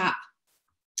of the chap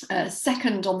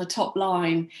second on the top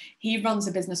line. He runs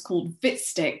a business called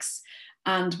VitSticks,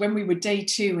 And when we were day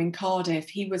 2 in Cardiff,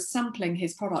 he was sampling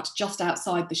his product just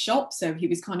outside the shop. So he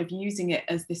was kind of using it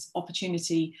as this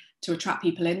opportunity to attract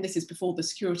people in. This is before the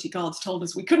security guards told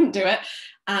us we couldn't do it.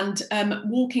 And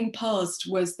walking past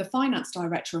was the finance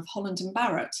director of Holland &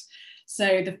 Barrett.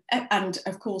 So, and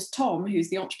of course, Tom, who's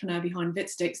the entrepreneur behind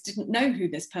VitSticks, didn't know who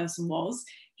this person was.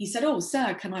 He said, "Oh,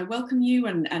 sir, can I welcome you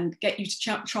and get you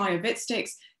to try a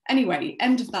VitSticks?" Anyway,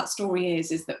 end of that story is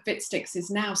that VitSticks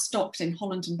is now stocked in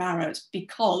Holland & Barrett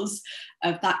because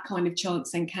of that kind of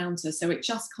chance encounter. So it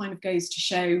just kind of goes to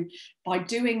show, by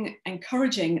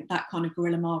encouraging that kind of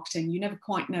guerrilla marketing, you never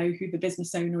quite know who the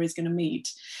business owner is going to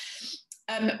meet.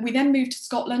 We then moved to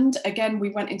Scotland. Again, we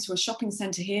went into a shopping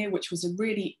centre here, which was a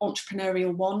really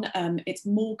entrepreneurial one. It's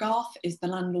Morgarth is the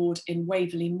landlord in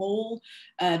Waverley Mall.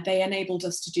 They enabled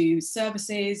us to do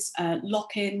services,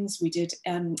 lock-ins. We did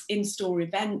in-store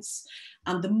events.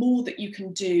 And the more that you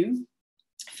can do,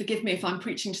 forgive me if I'm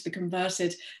preaching to the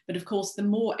converted, but of course, the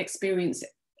more experiences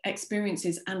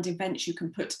and events you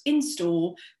can put in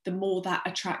store, the more that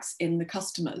attracts in the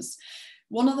customers.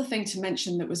 One other thing to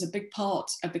mention that was a big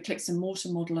part of the clicks and mortar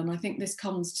model, and I think this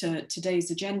comes to today's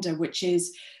agenda, which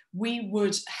is we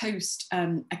would host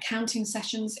accounting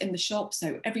sessions in the shop.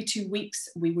 So every 2 weeks,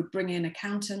 we would bring in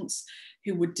accountants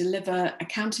who would deliver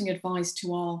accounting advice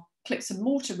to our clicks and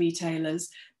mortar retailers,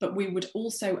 but we would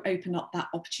also open up that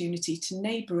opportunity to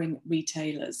neighbouring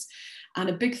retailers. And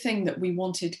a big thing that we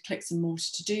wanted clicks and mortar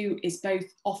to do is both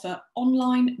offer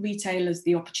online retailers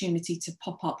the opportunity to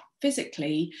pop up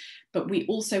physically, but we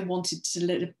also wanted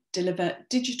to deliver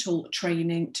digital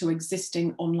training to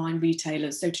existing online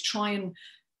retailers. So to try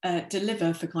and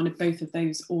deliver for kind of both of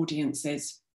those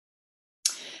audiences.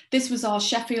 This was our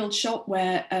Sheffield shop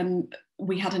where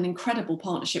we had an incredible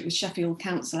partnership with Sheffield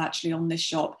Council actually on this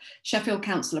shop. Sheffield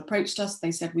Council approached us.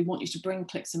 They said, "We want you to bring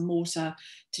clicks and mortar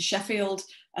to Sheffield."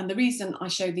 And the reason I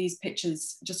show these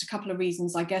pictures, just a couple of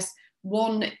reasons, I guess.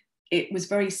 One, it was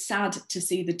very sad to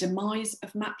see the demise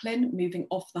of Maplin moving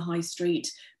off the high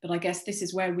street. But I guess this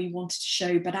is where we wanted to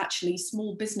show, but actually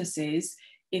small businesses,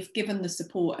 if given the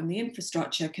support and the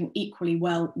infrastructure, can equally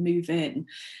well move in.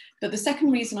 But the second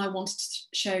reason I wanted to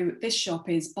show this shop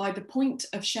is by the point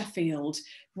of Sheffield,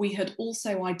 we had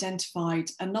also identified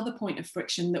another point of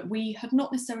friction that we had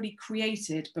not necessarily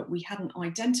created, but we hadn't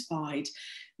identified,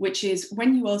 which is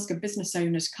when you ask a business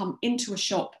owner to come into a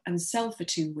shop and sell for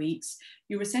 2 weeks,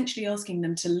 you're essentially asking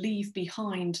them to leave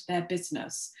behind their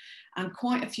business. And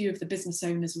quite a few of the business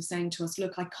owners were saying to us,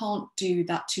 "Look, I can't do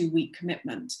that 2-week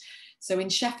commitment." So in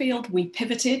Sheffield, we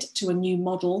pivoted to a new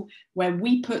model where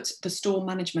we put the store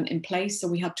management in place. So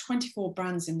we had 24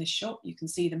 brands in this shop. You can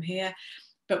see them here,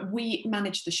 but we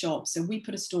managed the shop. So we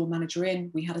put a store manager in.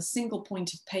 We had a single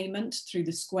point of payment through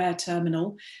the Square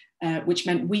terminal, which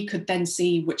meant we could then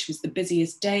see which was the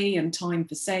busiest day and time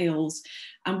for sales.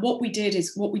 And what we did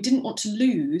is, what we didn't want to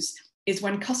lose is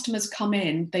when customers come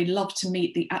in, they love to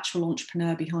meet the actual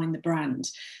entrepreneur behind the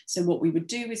brand. So what we would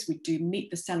do is we'd do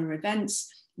meet the seller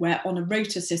events, where on a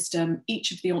rota system,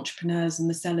 each of the entrepreneurs and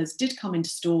the sellers did come into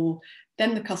store,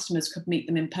 then the customers could meet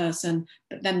them in person,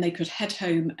 but then they could head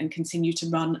home and continue to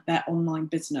run their online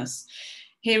business.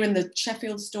 Here in the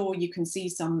Sheffield store, you can see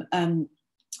some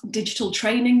digital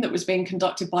training that was being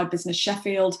conducted by Business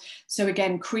Sheffield. So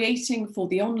again, creating for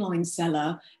the online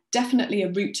seller, definitely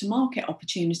a route to market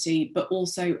opportunity, but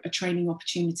also a training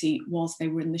opportunity whilst they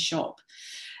were in the shop.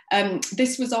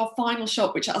 This was our final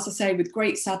shop, which, as I say, with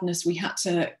great sadness, we had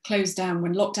to close down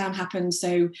when lockdown happened.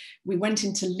 So we went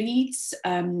into Leeds,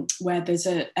 where there's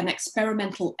an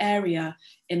experimental area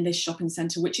in this shopping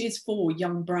centre, which is for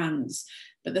young brands.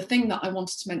 But the thing that I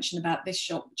wanted to mention about this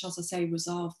shop, which, as I say, was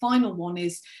our final one,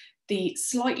 is the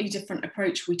slightly different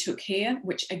approach we took here,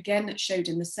 which again showed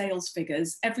in the sales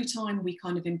figures. Every time we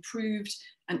kind of improved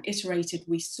and iterated,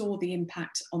 we saw the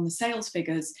impact on the sales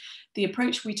figures. The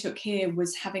approach we took here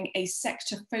was having a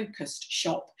sector-focused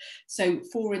shop. So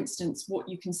for instance, what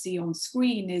you can see on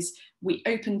screen is we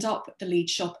opened up the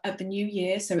Leeds shop at the new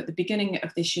year. So at the beginning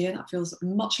of this year, that feels a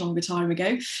much longer time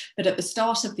ago, but at the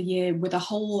start of the year with a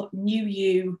whole new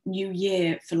you, new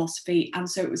year philosophy. And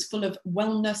so it was full of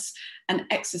wellness and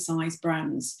exercise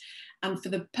brands. And for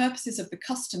the purposes of the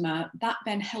customer, that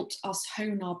then helped us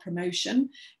hone our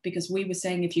promotion, because we were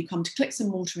saying, if you come to Clicks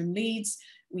and Mortar in Leeds,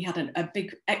 we had a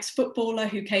big ex-footballer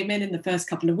who came in the first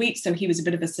couple of weeks. So he was a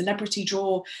bit of a celebrity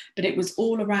draw, but it was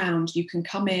all around. You can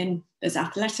come in, there's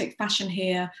athletic fashion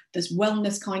here, there's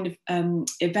wellness kind of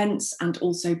events and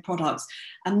also products.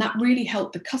 And that really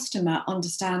helped the customer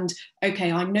understand,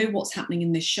 okay, I know what's happening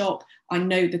in this shop. I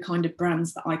know the kind of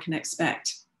brands that I can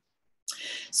expect.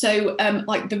 So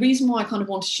like the reason why I kind of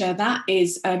want to share that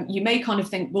is you may kind of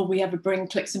think, will we ever bring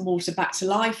Clicks and Mortar back to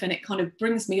life? And it kind of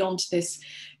brings me on to this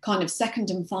kind of second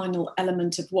and final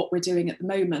element of what we're doing at the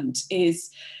moment is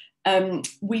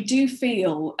we do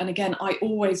feel, and again, I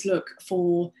always look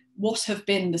for what have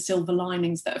been the silver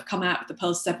linings that have come out of the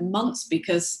past 7 months,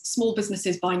 because small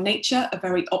businesses by nature are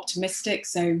very optimistic.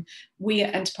 So we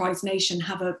at Enterprise Nation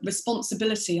have a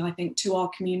responsibility, I think, to our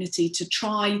community to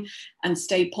try and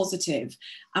stay positive.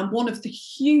 And one of the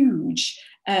huge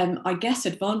I guess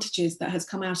advantages that has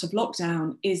come out of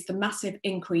lockdown is the massive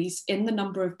increase in the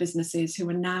number of businesses who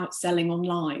are now selling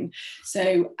online.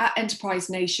 So at Enterprise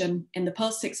Nation, in the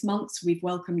past 6 months, we've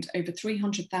welcomed over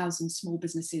 300,000 small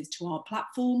businesses to our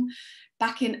platform.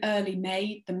 Back in early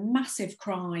May, the massive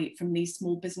cry from these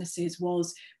small businesses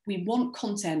was, we want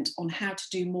content on how to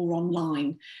do more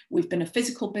online. We've been a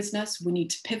physical business, we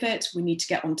need to pivot, we need to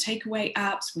get on takeaway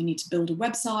apps, we need to build a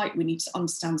website, we need to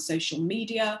understand social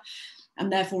media.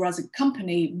 And therefore, as a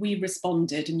company, we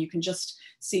responded. And you can just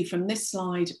see from this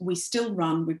slide, we still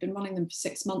run, we've been running them for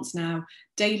 6 months now,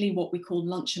 daily what we call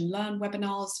lunch and learn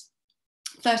webinars.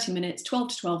 30 minutes, 12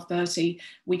 to 12:30,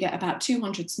 we get about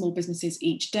 200 small businesses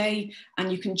each day.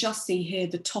 And you can just see here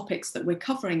the topics that we're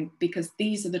covering, because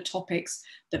these are the topics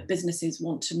that businesses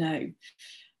want to know.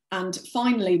 And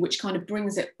finally, which kind of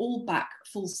brings it all back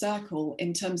full circle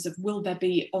in terms of, will there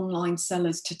be online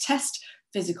sellers to test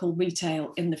physical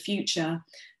retail in the future?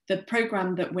 The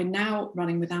program that we're now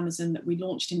running with Amazon that we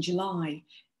launched in July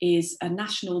is a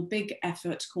national big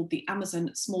effort called the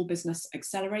Amazon Small Business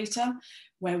Accelerator,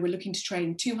 where we're looking to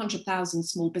train 200,000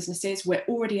 small businesses. We're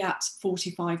already at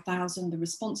 45,000. The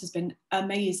response has been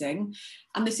amazing.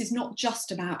 And this is not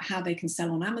just about how they can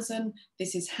sell on Amazon.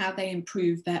 This is how they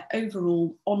improve their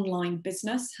overall online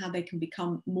business, how they can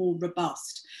become more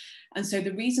robust. And so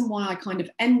the reason why I kind of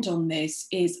end on this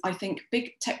is, I think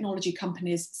big technology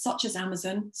companies such as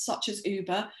Amazon, such as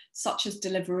Uber, such as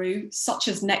Deliveroo, such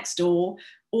as Nextdoor,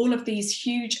 all of these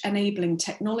huge enabling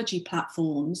technology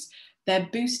platforms, they're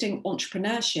boosting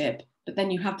entrepreneurship. But then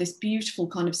you have this beautiful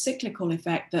kind of cyclical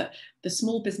effect that the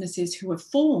small businesses who are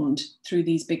formed through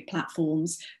these big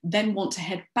platforms then want to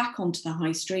head back onto the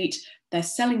high street. They're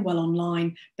selling well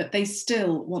online, but they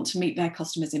still want to meet their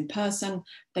customers in person.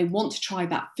 They want to try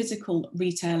that physical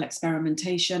retail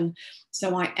experimentation.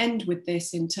 So I end with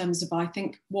this in terms of, I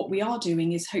think what we are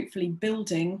doing is hopefully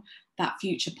building that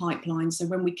future pipeline. So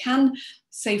when we can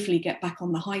safely get back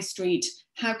on the high street,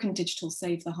 how can digital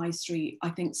save the high street? I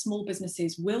think small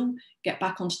businesses will get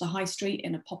back onto the high street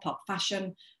in a pop-up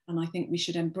fashion. And I think we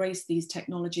should embrace these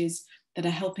technologies that are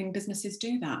helping businesses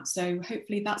do that. So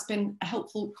hopefully that's been a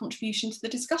helpful contribution to the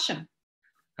discussion.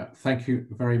 Thank you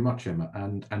very much, Emma.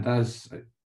 And as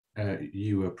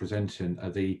you were presenting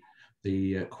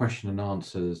the question and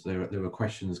answers, there were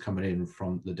questions coming in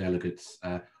from the delegates,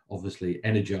 obviously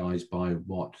energised by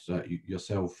what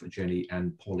yourself, Jenny,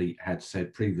 and Polly had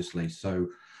said previously. So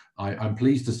I'm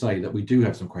pleased to say that we do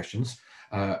have some questions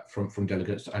from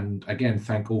delegates. And again,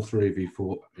 thank all three of you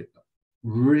for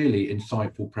really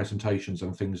insightful presentations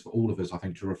and things for all of us, I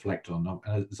think, to reflect on.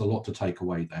 There's a lot to take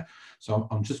away there. So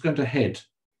I'm just going to head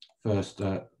first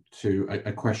to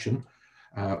a question,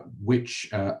 which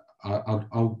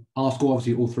I'll ask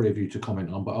obviously all three of you to comment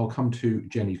on, but I'll come to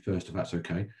Jenny first, if that's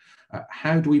okay.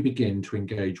 How do we begin to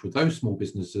engage with those small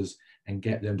businesses and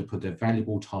get them to put their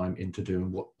valuable time into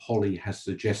doing what Polly has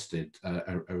suggested,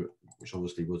 which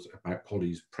obviously was about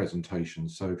Polly's presentation?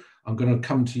 So I'm going to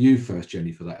come to you first,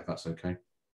 Jenny, for that, if that's okay.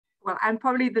 Well, I'm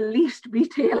probably the least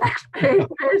retail expert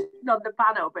person on the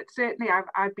panel, but certainly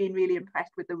I've been really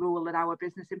impressed with the role that our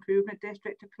Business Improvement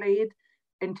District have played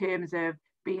in terms of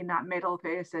being that middle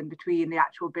person between the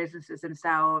actual businesses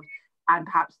themselves and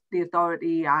perhaps the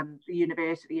authority and the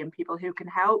university and people who can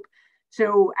help.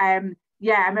 So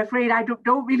yeah, I'm afraid I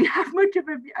don't really have much of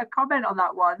a comment on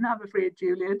that one, I'm afraid,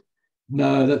 Julian.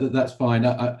 No, that's fine.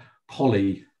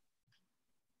 Polly,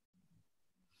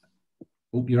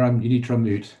 oh, you need to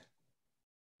unmute.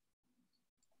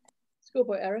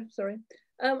 Schoolboy error, sorry.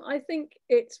 I think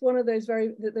it's one of those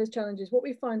those challenges. What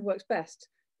we find works best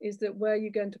is that where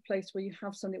you go into a place where you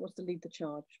have somebody that wants to lead the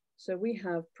charge. So we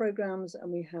have programs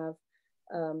and we have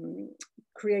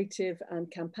creative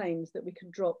and campaigns that we can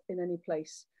drop in any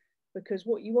place, because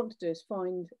what you want to do is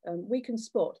find, we can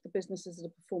spot the businesses that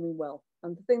are performing well.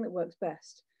 And the thing that works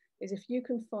best is if you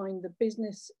can find the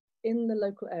business in the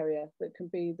local area that can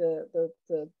be the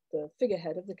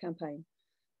figurehead of the campaign.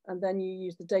 And then you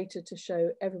use the data to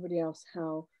show everybody else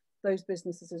how those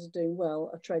businesses that are doing well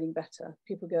are trading better.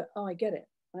 People go, oh, I get it.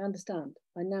 I understand.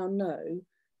 I now know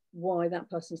why that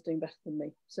person's doing better than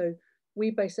me. So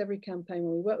we base every campaign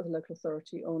when we work with a local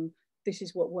authority on this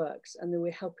is what works, and then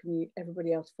we're helping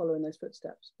everybody else follow in those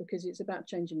footsteps, because it's about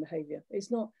changing behaviour. It's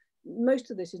not,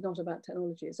 most of this is not about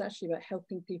technology, it's actually about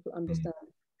helping people understand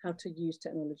how to use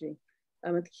technology.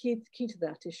 And the key to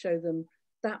that is show them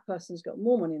that person's got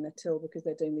more money in their till because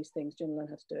they're doing these things, do you learn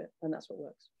how to do it, and that's what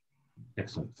works.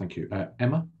 Excellent, thank you.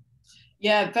 Emma?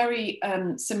 Yeah, very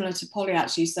similar to Polly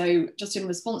actually. So just in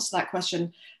response to that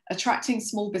question, attracting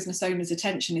small business owners'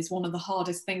 attention is one of the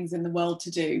hardest things in the world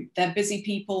to do. They're busy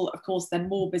people, of course, they're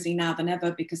more busy now than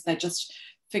ever because they're just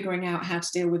figuring out how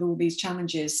to deal with all these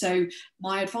challenges. So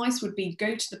my advice would be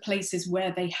go to the places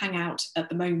where they hang out at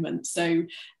the moment. So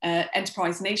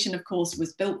Enterprise Nation, of course,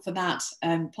 was built for that.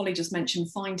 Polly just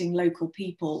mentioned finding local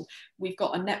people. We've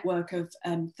got a network of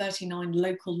 39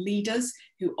 local leaders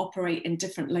who operate in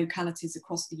different localities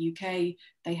across the UK.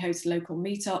 They host local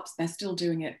meetups. They're still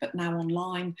doing it, but now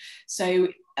online. So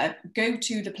go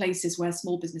to the places where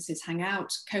small businesses hang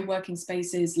out, co-working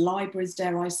spaces, libraries,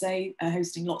 dare I say,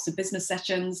 hosting lots of business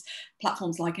sessions,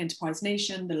 platforms like Enterprise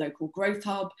Nation, the local growth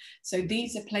hub. So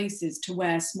these are places to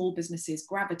where small businesses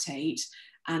gravitate.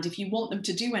 And if you want them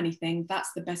to do anything,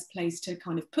 that's the best place to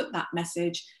kind of put that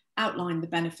message, outline the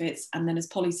benefits, and then, as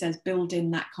Polly says, build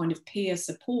in that kind of peer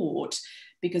support,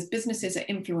 because businesses are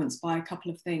influenced by a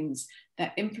couple of things.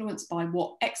 They're influenced by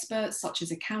what experts such as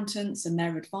accountants and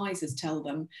their advisors tell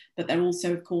them, but they're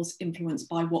also, of course, influenced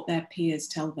by what their peers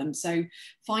tell them. So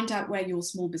find out where your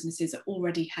small businesses are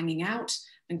already hanging out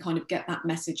and kind of get that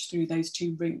message through those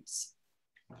two routes.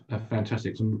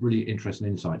 Fantastic, some really interesting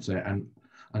insights there. And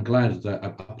I'm glad that a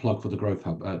plug for the Growth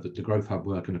Hub, the Growth Hub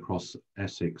working across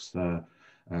Essex,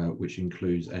 which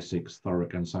includes Essex,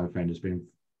 Thurrock and Southend,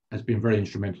 has been very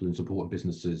instrumental in supporting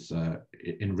businesses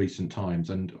in recent times,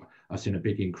 and I've seen a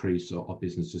big increase of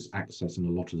businesses accessing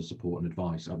a lot of the support and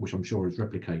advice, which I'm sure is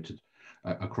replicated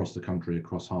across the country,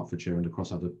 across Hertfordshire and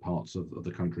across other parts of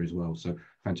the country as well. So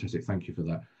fantastic, thank you for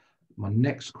that. My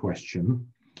next question,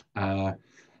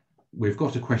 we've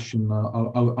got a question,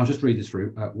 I'll just read this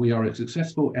through. We are a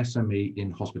successful SME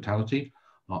in hospitality.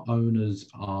 Our owners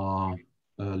are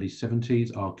early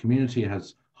 70s. Our community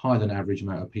has higher than average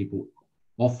amount of people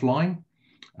offline,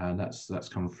 and that's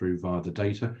come through via the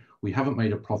data. We haven't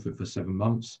made a profit for 7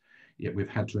 months, yet we've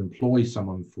had to employ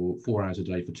someone for 4 hours a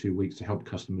day for 2 weeks to help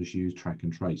customers use track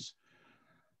and trace.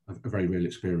 A very real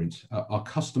experience. Our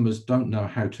customers don't know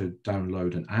how to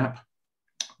download an app.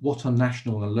 What are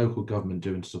national and local government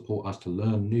doing to support us to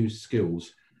learn new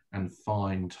skills and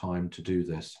find time to do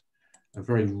this? A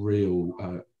very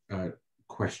real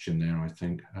question there, I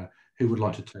think. Who would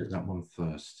like to take that one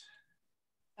first?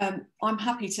 I'm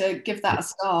happy to give that a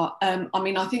start. I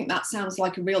mean, I think that sounds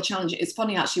like a real challenge. It's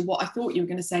funny, actually, what I thought you were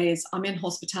going to say is I'm in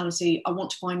hospitality. I want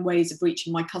to find ways of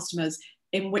reaching my customers,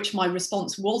 in which my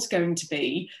response was going to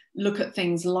be, look at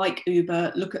things like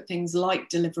Uber, look at things like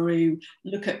Deliveroo,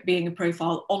 look at being a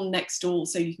profile on Nextdoor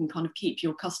so you can kind of keep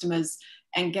your customers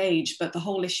engaged. But the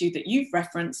whole issue that you've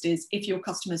referenced is if your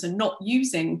customers are not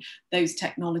using those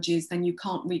technologies, then you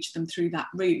can't reach them through that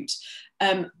route.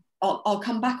 I'll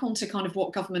come back onto kind of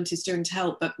what government is doing to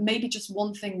help, but maybe just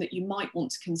one thing that you might want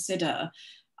to consider,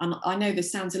 and I know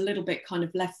this sounds a little bit kind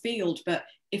of left field, but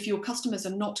if your customers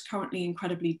are not currently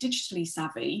incredibly digitally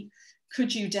savvy,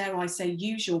 could you, dare I say,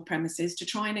 use your premises to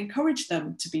try and encourage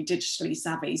them to be digitally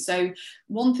savvy? So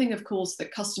one thing, of course,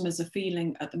 that customers are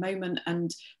feeling at the moment, and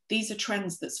these are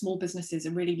trends that small businesses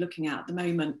are really looking at the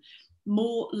moment,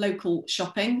 more local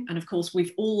shopping. And of course,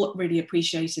 we've all really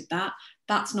appreciated that.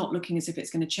 That's not looking as if it's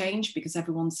going to change because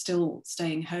everyone's still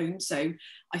staying home. So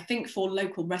I think for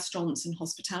local restaurants and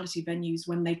hospitality venues,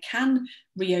 when they can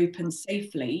reopen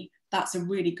safely, that's a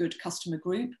really good customer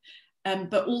group.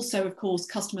 But also, of course,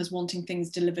 customers wanting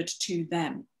things delivered to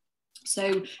them.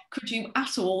 So could you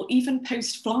at all even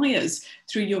post flyers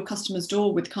through your customer's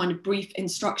door with kind of brief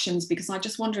instructions? Because I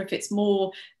just wonder if it's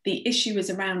more the issue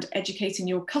is around educating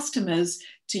your customers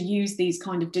to use these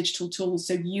kind of digital tools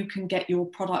so you can get your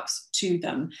products to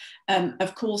them.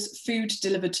 Of course, food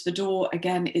delivered to the door,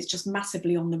 again, is just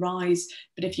massively on the rise.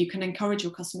 But if you can encourage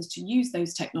your customers to use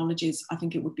those technologies, I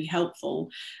think it would be helpful.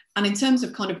 And in terms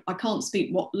of kind of, I can't speak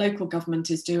what local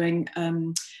government is doing,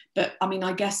 but I mean,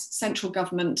 I guess central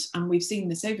government, and we've seen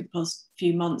this over the past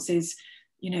few months, is,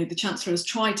 you know, the Chancellor has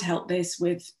tried to help this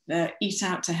with Eat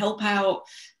Out to Help Out,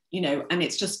 you know, and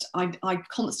it's just, I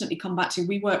constantly come back to,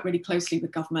 we work really closely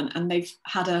with government and they've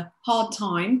had a hard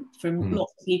time from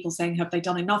lots of people saying, have they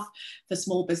done enough for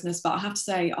small business? But I have to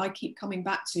say, I keep coming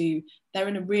back to, they're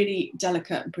in a really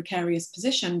delicate and precarious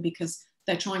position because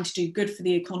they're trying to do good for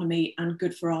the economy and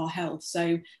good for our health.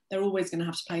 So they're always going to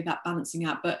have to play that balancing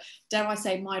act. But dare I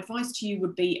say, my advice to you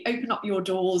would be open up your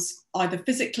doors, either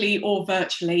physically or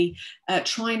virtually.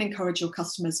 Try and encourage your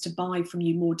customers to buy from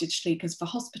you more digitally, because for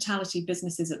hospitality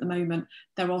businesses at the moment,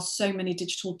 there are so many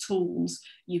digital tools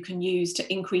you can use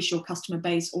to increase your customer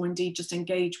base, or indeed just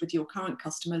engage with your current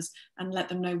customers and let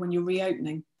them know when you're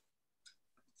reopening.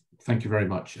 Thank you very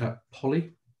much.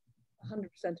 Polly?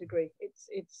 100% agree.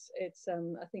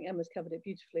 I think Emma's covered it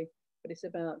beautifully, but it's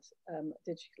about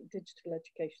digital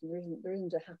education. There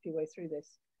isn't a happy way through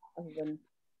this other than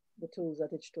the tools are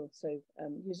digital. So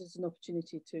use it as an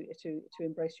opportunity to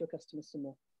embrace your customers some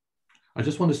more. I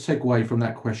just want to segue from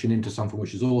that question into something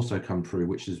which has also come through,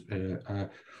 which is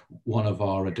one of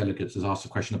our delegates has asked a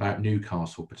question about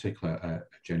Newcastle, particular,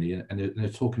 Jenny, and they're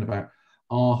talking about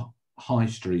our high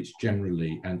streets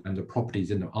generally and the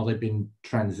properties in them, are they being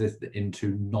transited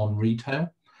into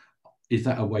non-retail? Is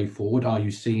that a way forward? Are you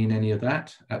seeing any of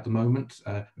that at the moment?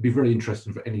 It'd be very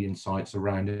interesting for any insights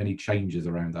around any changes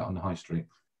around that on the high street.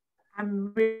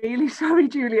 I'm really sorry,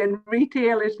 Julian.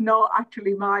 Retail is not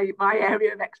actually my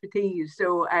area of expertise.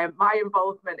 So my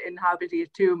involvement in How Busy is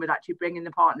Toom was actually bringing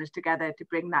the partners together to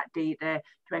bring that data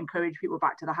to encourage people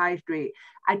back to the high street.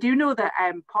 I do know that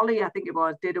Polly, I think it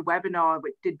was, did a webinar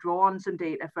which did draw on some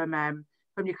data from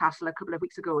Newcastle a couple of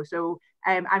weeks ago. So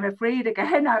I'm afraid,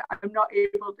 again, I'm not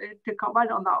able to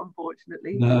comment on that,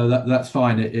 unfortunately. No, that's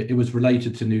fine. It was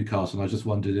related to Newcastle, and I just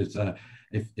wondered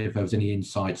if there was any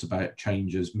insights about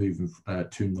changes moving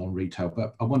to non-retail.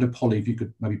 But I wonder, Polly, if you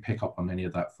could maybe pick up on any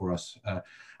of that for us,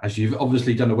 as you've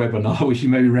obviously done a webinar which you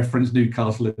maybe referenced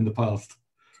Newcastle in the past.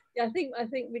 Yeah, I think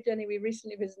with Jenny, we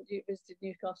recently visited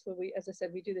Newcastle. As I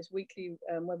said, we do this weekly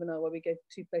webinar where we go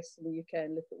to 2 places in the UK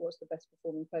and look at what's the best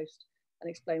performing post and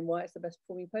explain why it's the best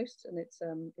performing post, and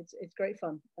it's great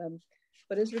fun.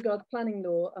 But as regards planning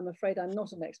law, I'm afraid I'm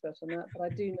not an expert on that, but I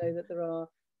do know that there are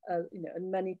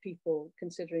and many people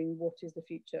considering what is the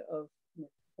future of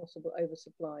possible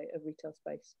oversupply of retail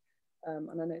space.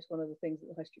 And I know it's one of the things that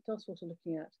the High Street Task Force are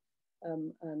looking at.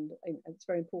 And it's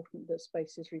very important that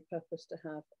space is repurposed to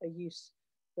have a use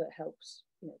that helps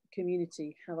the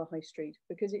community have a high street,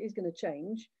 because it is going to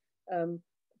change,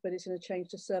 but it's going to change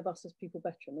to serve us as people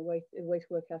better. And the way to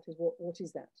work out is what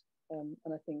is that? And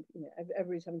I think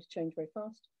everybody's having to change very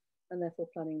fast, and therefore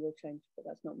planning will change. But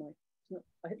that's not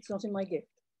it's not in my gift.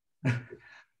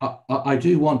 I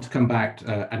do want to come back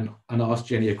and ask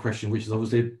Jenny a question, which is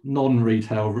obviously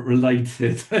non-retail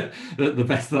related, the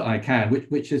best that I can,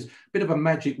 which is a bit of a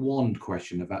magic wand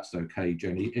question, if that's okay,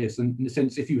 Jenny. Is in the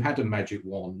sense, if you had a magic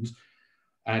wand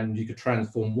and you could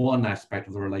transform one aspect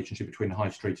of the relationship between high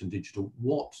street and digital,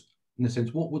 what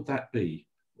would that be?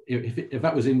 If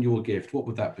that was in your gift, what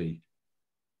would that be?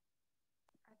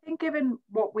 I think given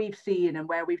what we've seen and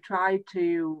where we've tried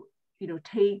to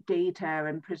take data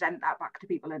and present that back to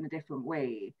people in a different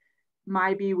way,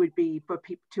 my view would be for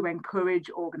people to encourage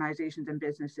organisations and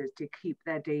businesses to keep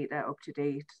their data up to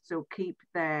date. So keep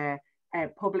their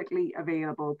publicly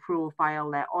available profile,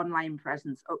 their online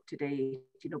presence up to date.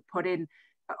 Put in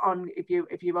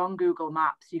if you're on Google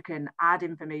Maps, you can add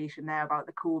information there about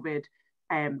the COVID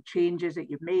changes that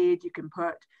you've made. You can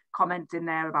put comments in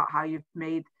there about how you've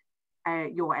made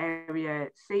your area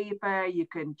safer. You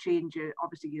can change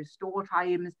obviously your store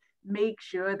times. Make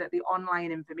sure that the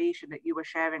online information that you are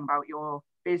sharing about your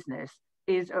business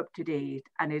is up to date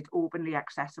and is openly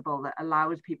accessible, that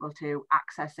allows people to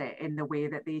access it in the way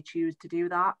that they choose to do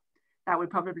that. That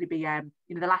would probably be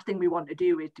the last thing we want to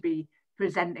do is to be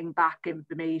presenting back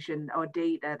information or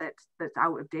data that's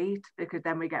out of date, because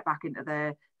then we get back into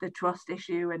the trust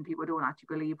issue and people don't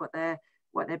actually believe what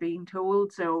they're being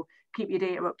told. So keep your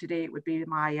data up to date would be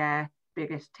my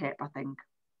biggest tip, I think.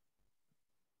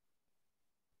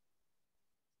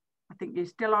 I think you're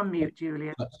still on mute,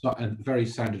 Julian. And very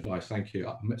sound advice, thank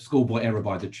you. Schoolboy error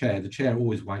by the chair. The chair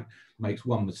always makes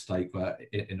one mistake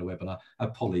in a webinar.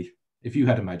 Polly, if you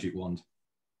had a magic wand.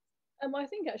 I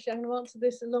think actually I'm going to answer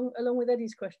this along with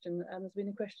Eddie's question. There's been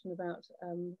a question about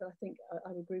that I think I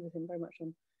would agree with him very much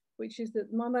on, which is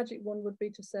that my magic wand would be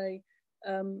to say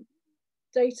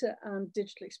data and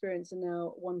digital experience are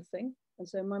now one thing. And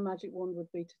so my magic wand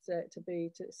would be to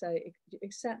say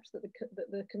accept that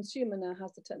the consumer now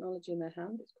has the technology in their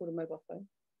hand. It's called a mobile phone.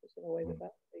 It's a wave it back.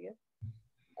 There you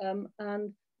go.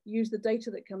 And use the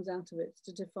data that comes out of it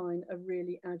to define a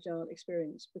really agile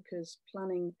experience, because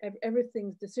planning,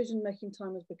 everything's decision-making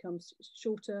time has become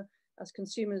shorter. As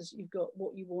consumers, you've got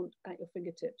what you want at your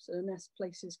fingertips, and unless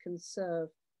places can serve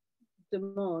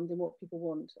demand in what people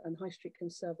want, and high street can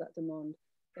serve that demand,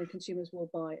 then consumers will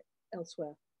buy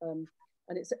elsewhere.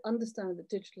 And it's understanding that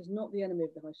digital is not the enemy of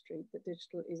the high street, that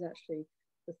digital is actually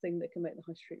the thing that can make the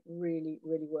high street really,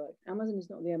 really work. Amazon is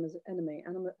not the enemy.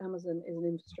 Amazon is an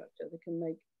infrastructure that can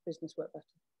make business work better.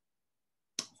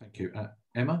 Thank you.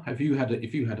 Emma, if you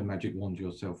had a magic wand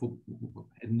yourself,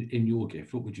 in your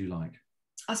gift, what would you like?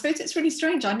 I suppose it's really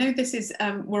strange. I know this is,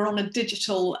 we're on a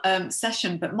digital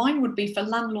session, but mine would be for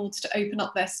landlords to open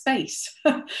up their space.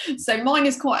 So mine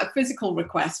is quite a physical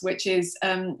request, which is,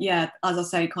 yeah, as I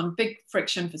say, kind of big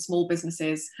friction for small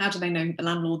businesses. How do they know who the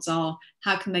landlords are?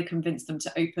 How can they convince them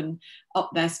to open up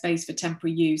their space for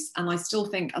temporary use? And I still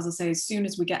think, as I say, as soon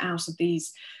as we get out of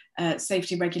these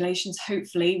safety regulations,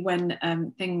 hopefully when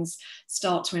things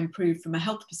start to improve from a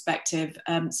health perspective,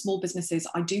 small businesses,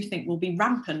 I do think, will be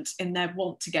rampant in their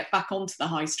want to get back onto the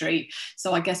high street.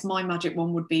 So I guess my magic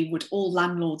one would be, would all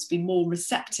landlords be more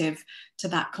receptive to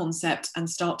that concept and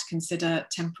start to consider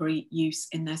temporary use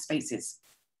in their spaces?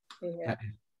 Yeah.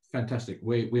 Fantastic.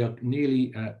 We are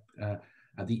nearly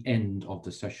at the end of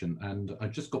the session, and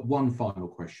I've just got one final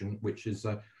question, which is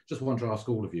just want to ask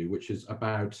all of you, which is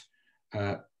about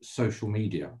social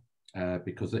media,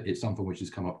 because it's something which has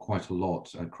come up quite a lot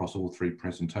across all three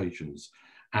presentations.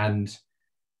 And,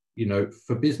 you know,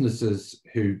 for businesses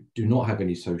who do not have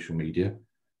any social media,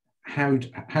 how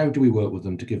do we work with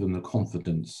them to give them the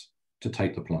confidence to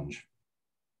take the plunge?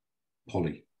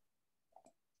 Polly.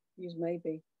 Use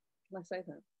maybe. Can I say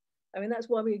that? I mean, that's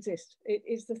why we exist.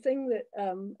 It's the thing that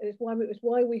it's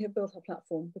why we have built our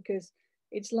platform, because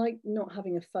it's like not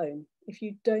having a phone. If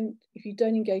you don't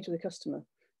engage with a customer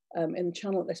in the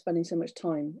channel that they're spending so much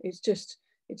time,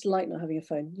 it's like not having a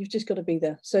phone. You've just got to be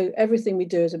there. So everything we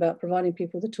do is about providing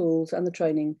people the tools and the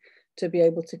training to be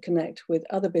able to connect with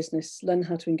other business, learn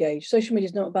how to engage. Social media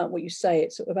is not about what you say,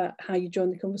 it's about how you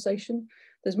join the conversation.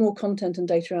 There's more content and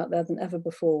data out there than ever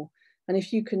before. And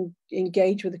if you can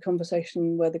engage with the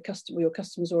conversation where your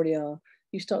customers already are,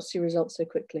 you start to see results so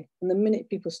quickly. And the minute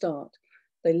people start,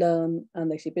 they learn and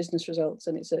they see business results,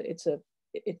 and it's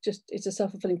a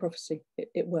self-fulfilling prophecy.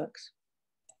 It works.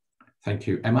 Thank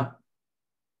you. Emma?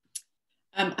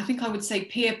 I think I would say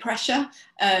peer pressure.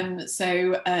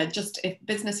 Just if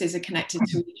businesses are connected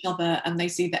to each other and they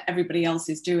see that everybody else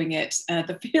is doing it,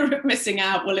 the fear of missing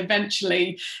out will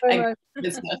eventually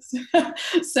business.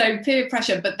 So peer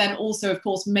pressure, but then also, of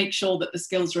course, make sure that the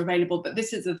skills are available. But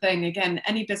this is the thing, again,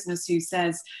 any business who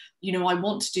says, you know, I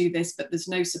want to do this, but there's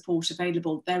no support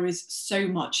available. There is so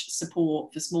much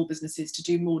support for small businesses to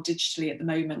do more digitally at the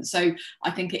moment. So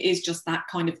I think it is just that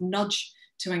kind of nudge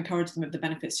to encourage them of the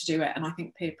benefits to do it. And I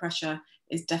think peer pressure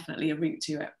is definitely a route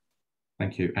to it.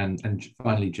 Thank you. And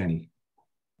finally, Jenny.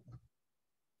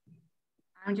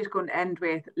 I'm just going to end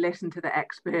with listen to the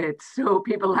experts. So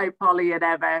people like Polly and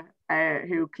Emma,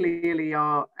 who clearly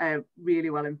are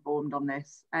really well informed on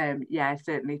this. Yeah,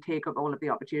 certainly take up all of the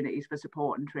opportunities for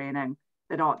support and training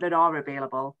that are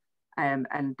available, and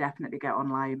definitely get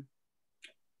online.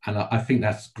 And I think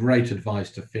that's great advice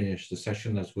to finish the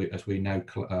session as we now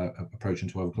approaching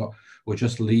 12 o'clock. Well,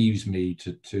 just leaves me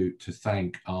to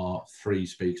thank our three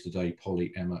speakers today,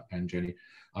 Polly, Emma, and Jenny.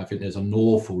 I think there's an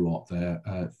awful lot there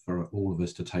for all of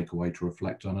us to take away, to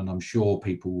reflect on, and I'm sure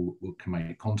people can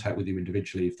make contact with you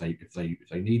individually if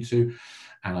they need to.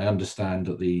 And I understand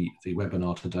that the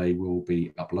webinar today will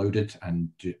be uploaded, and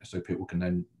so people can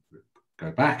then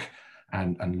go back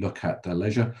and look at their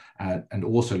leisure. And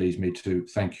also leads me to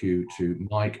thank you to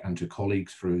Mike and to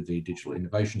colleagues through the Digital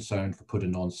Innovation Zone for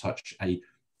putting on such a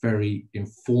very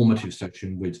informative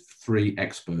session with three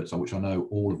experts, which I know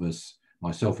all of us,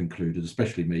 myself included,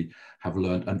 especially me, have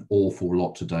learned an awful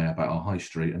lot today about our high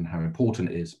street and how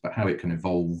important it is, but how it can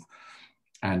evolve.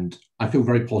 And I feel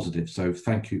very positive. So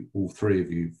thank you, all three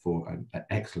of you, for an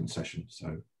excellent session.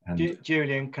 So, and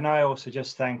Julian, can I also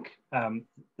just thank the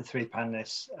three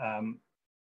panelists?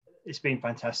 It's been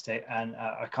fantastic, and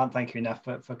I can't thank you enough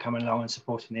for coming along and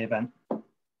supporting the event.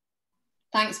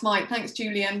 Thanks, Mike. Thanks,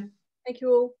 Julian. Thank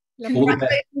you all.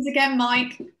 Congratulations again,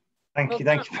 Mike. Thank you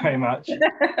very much. Well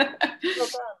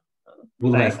done.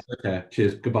 all the best. Okay,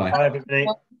 cheers. Goodbye. Bye, everybody.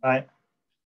 Bye.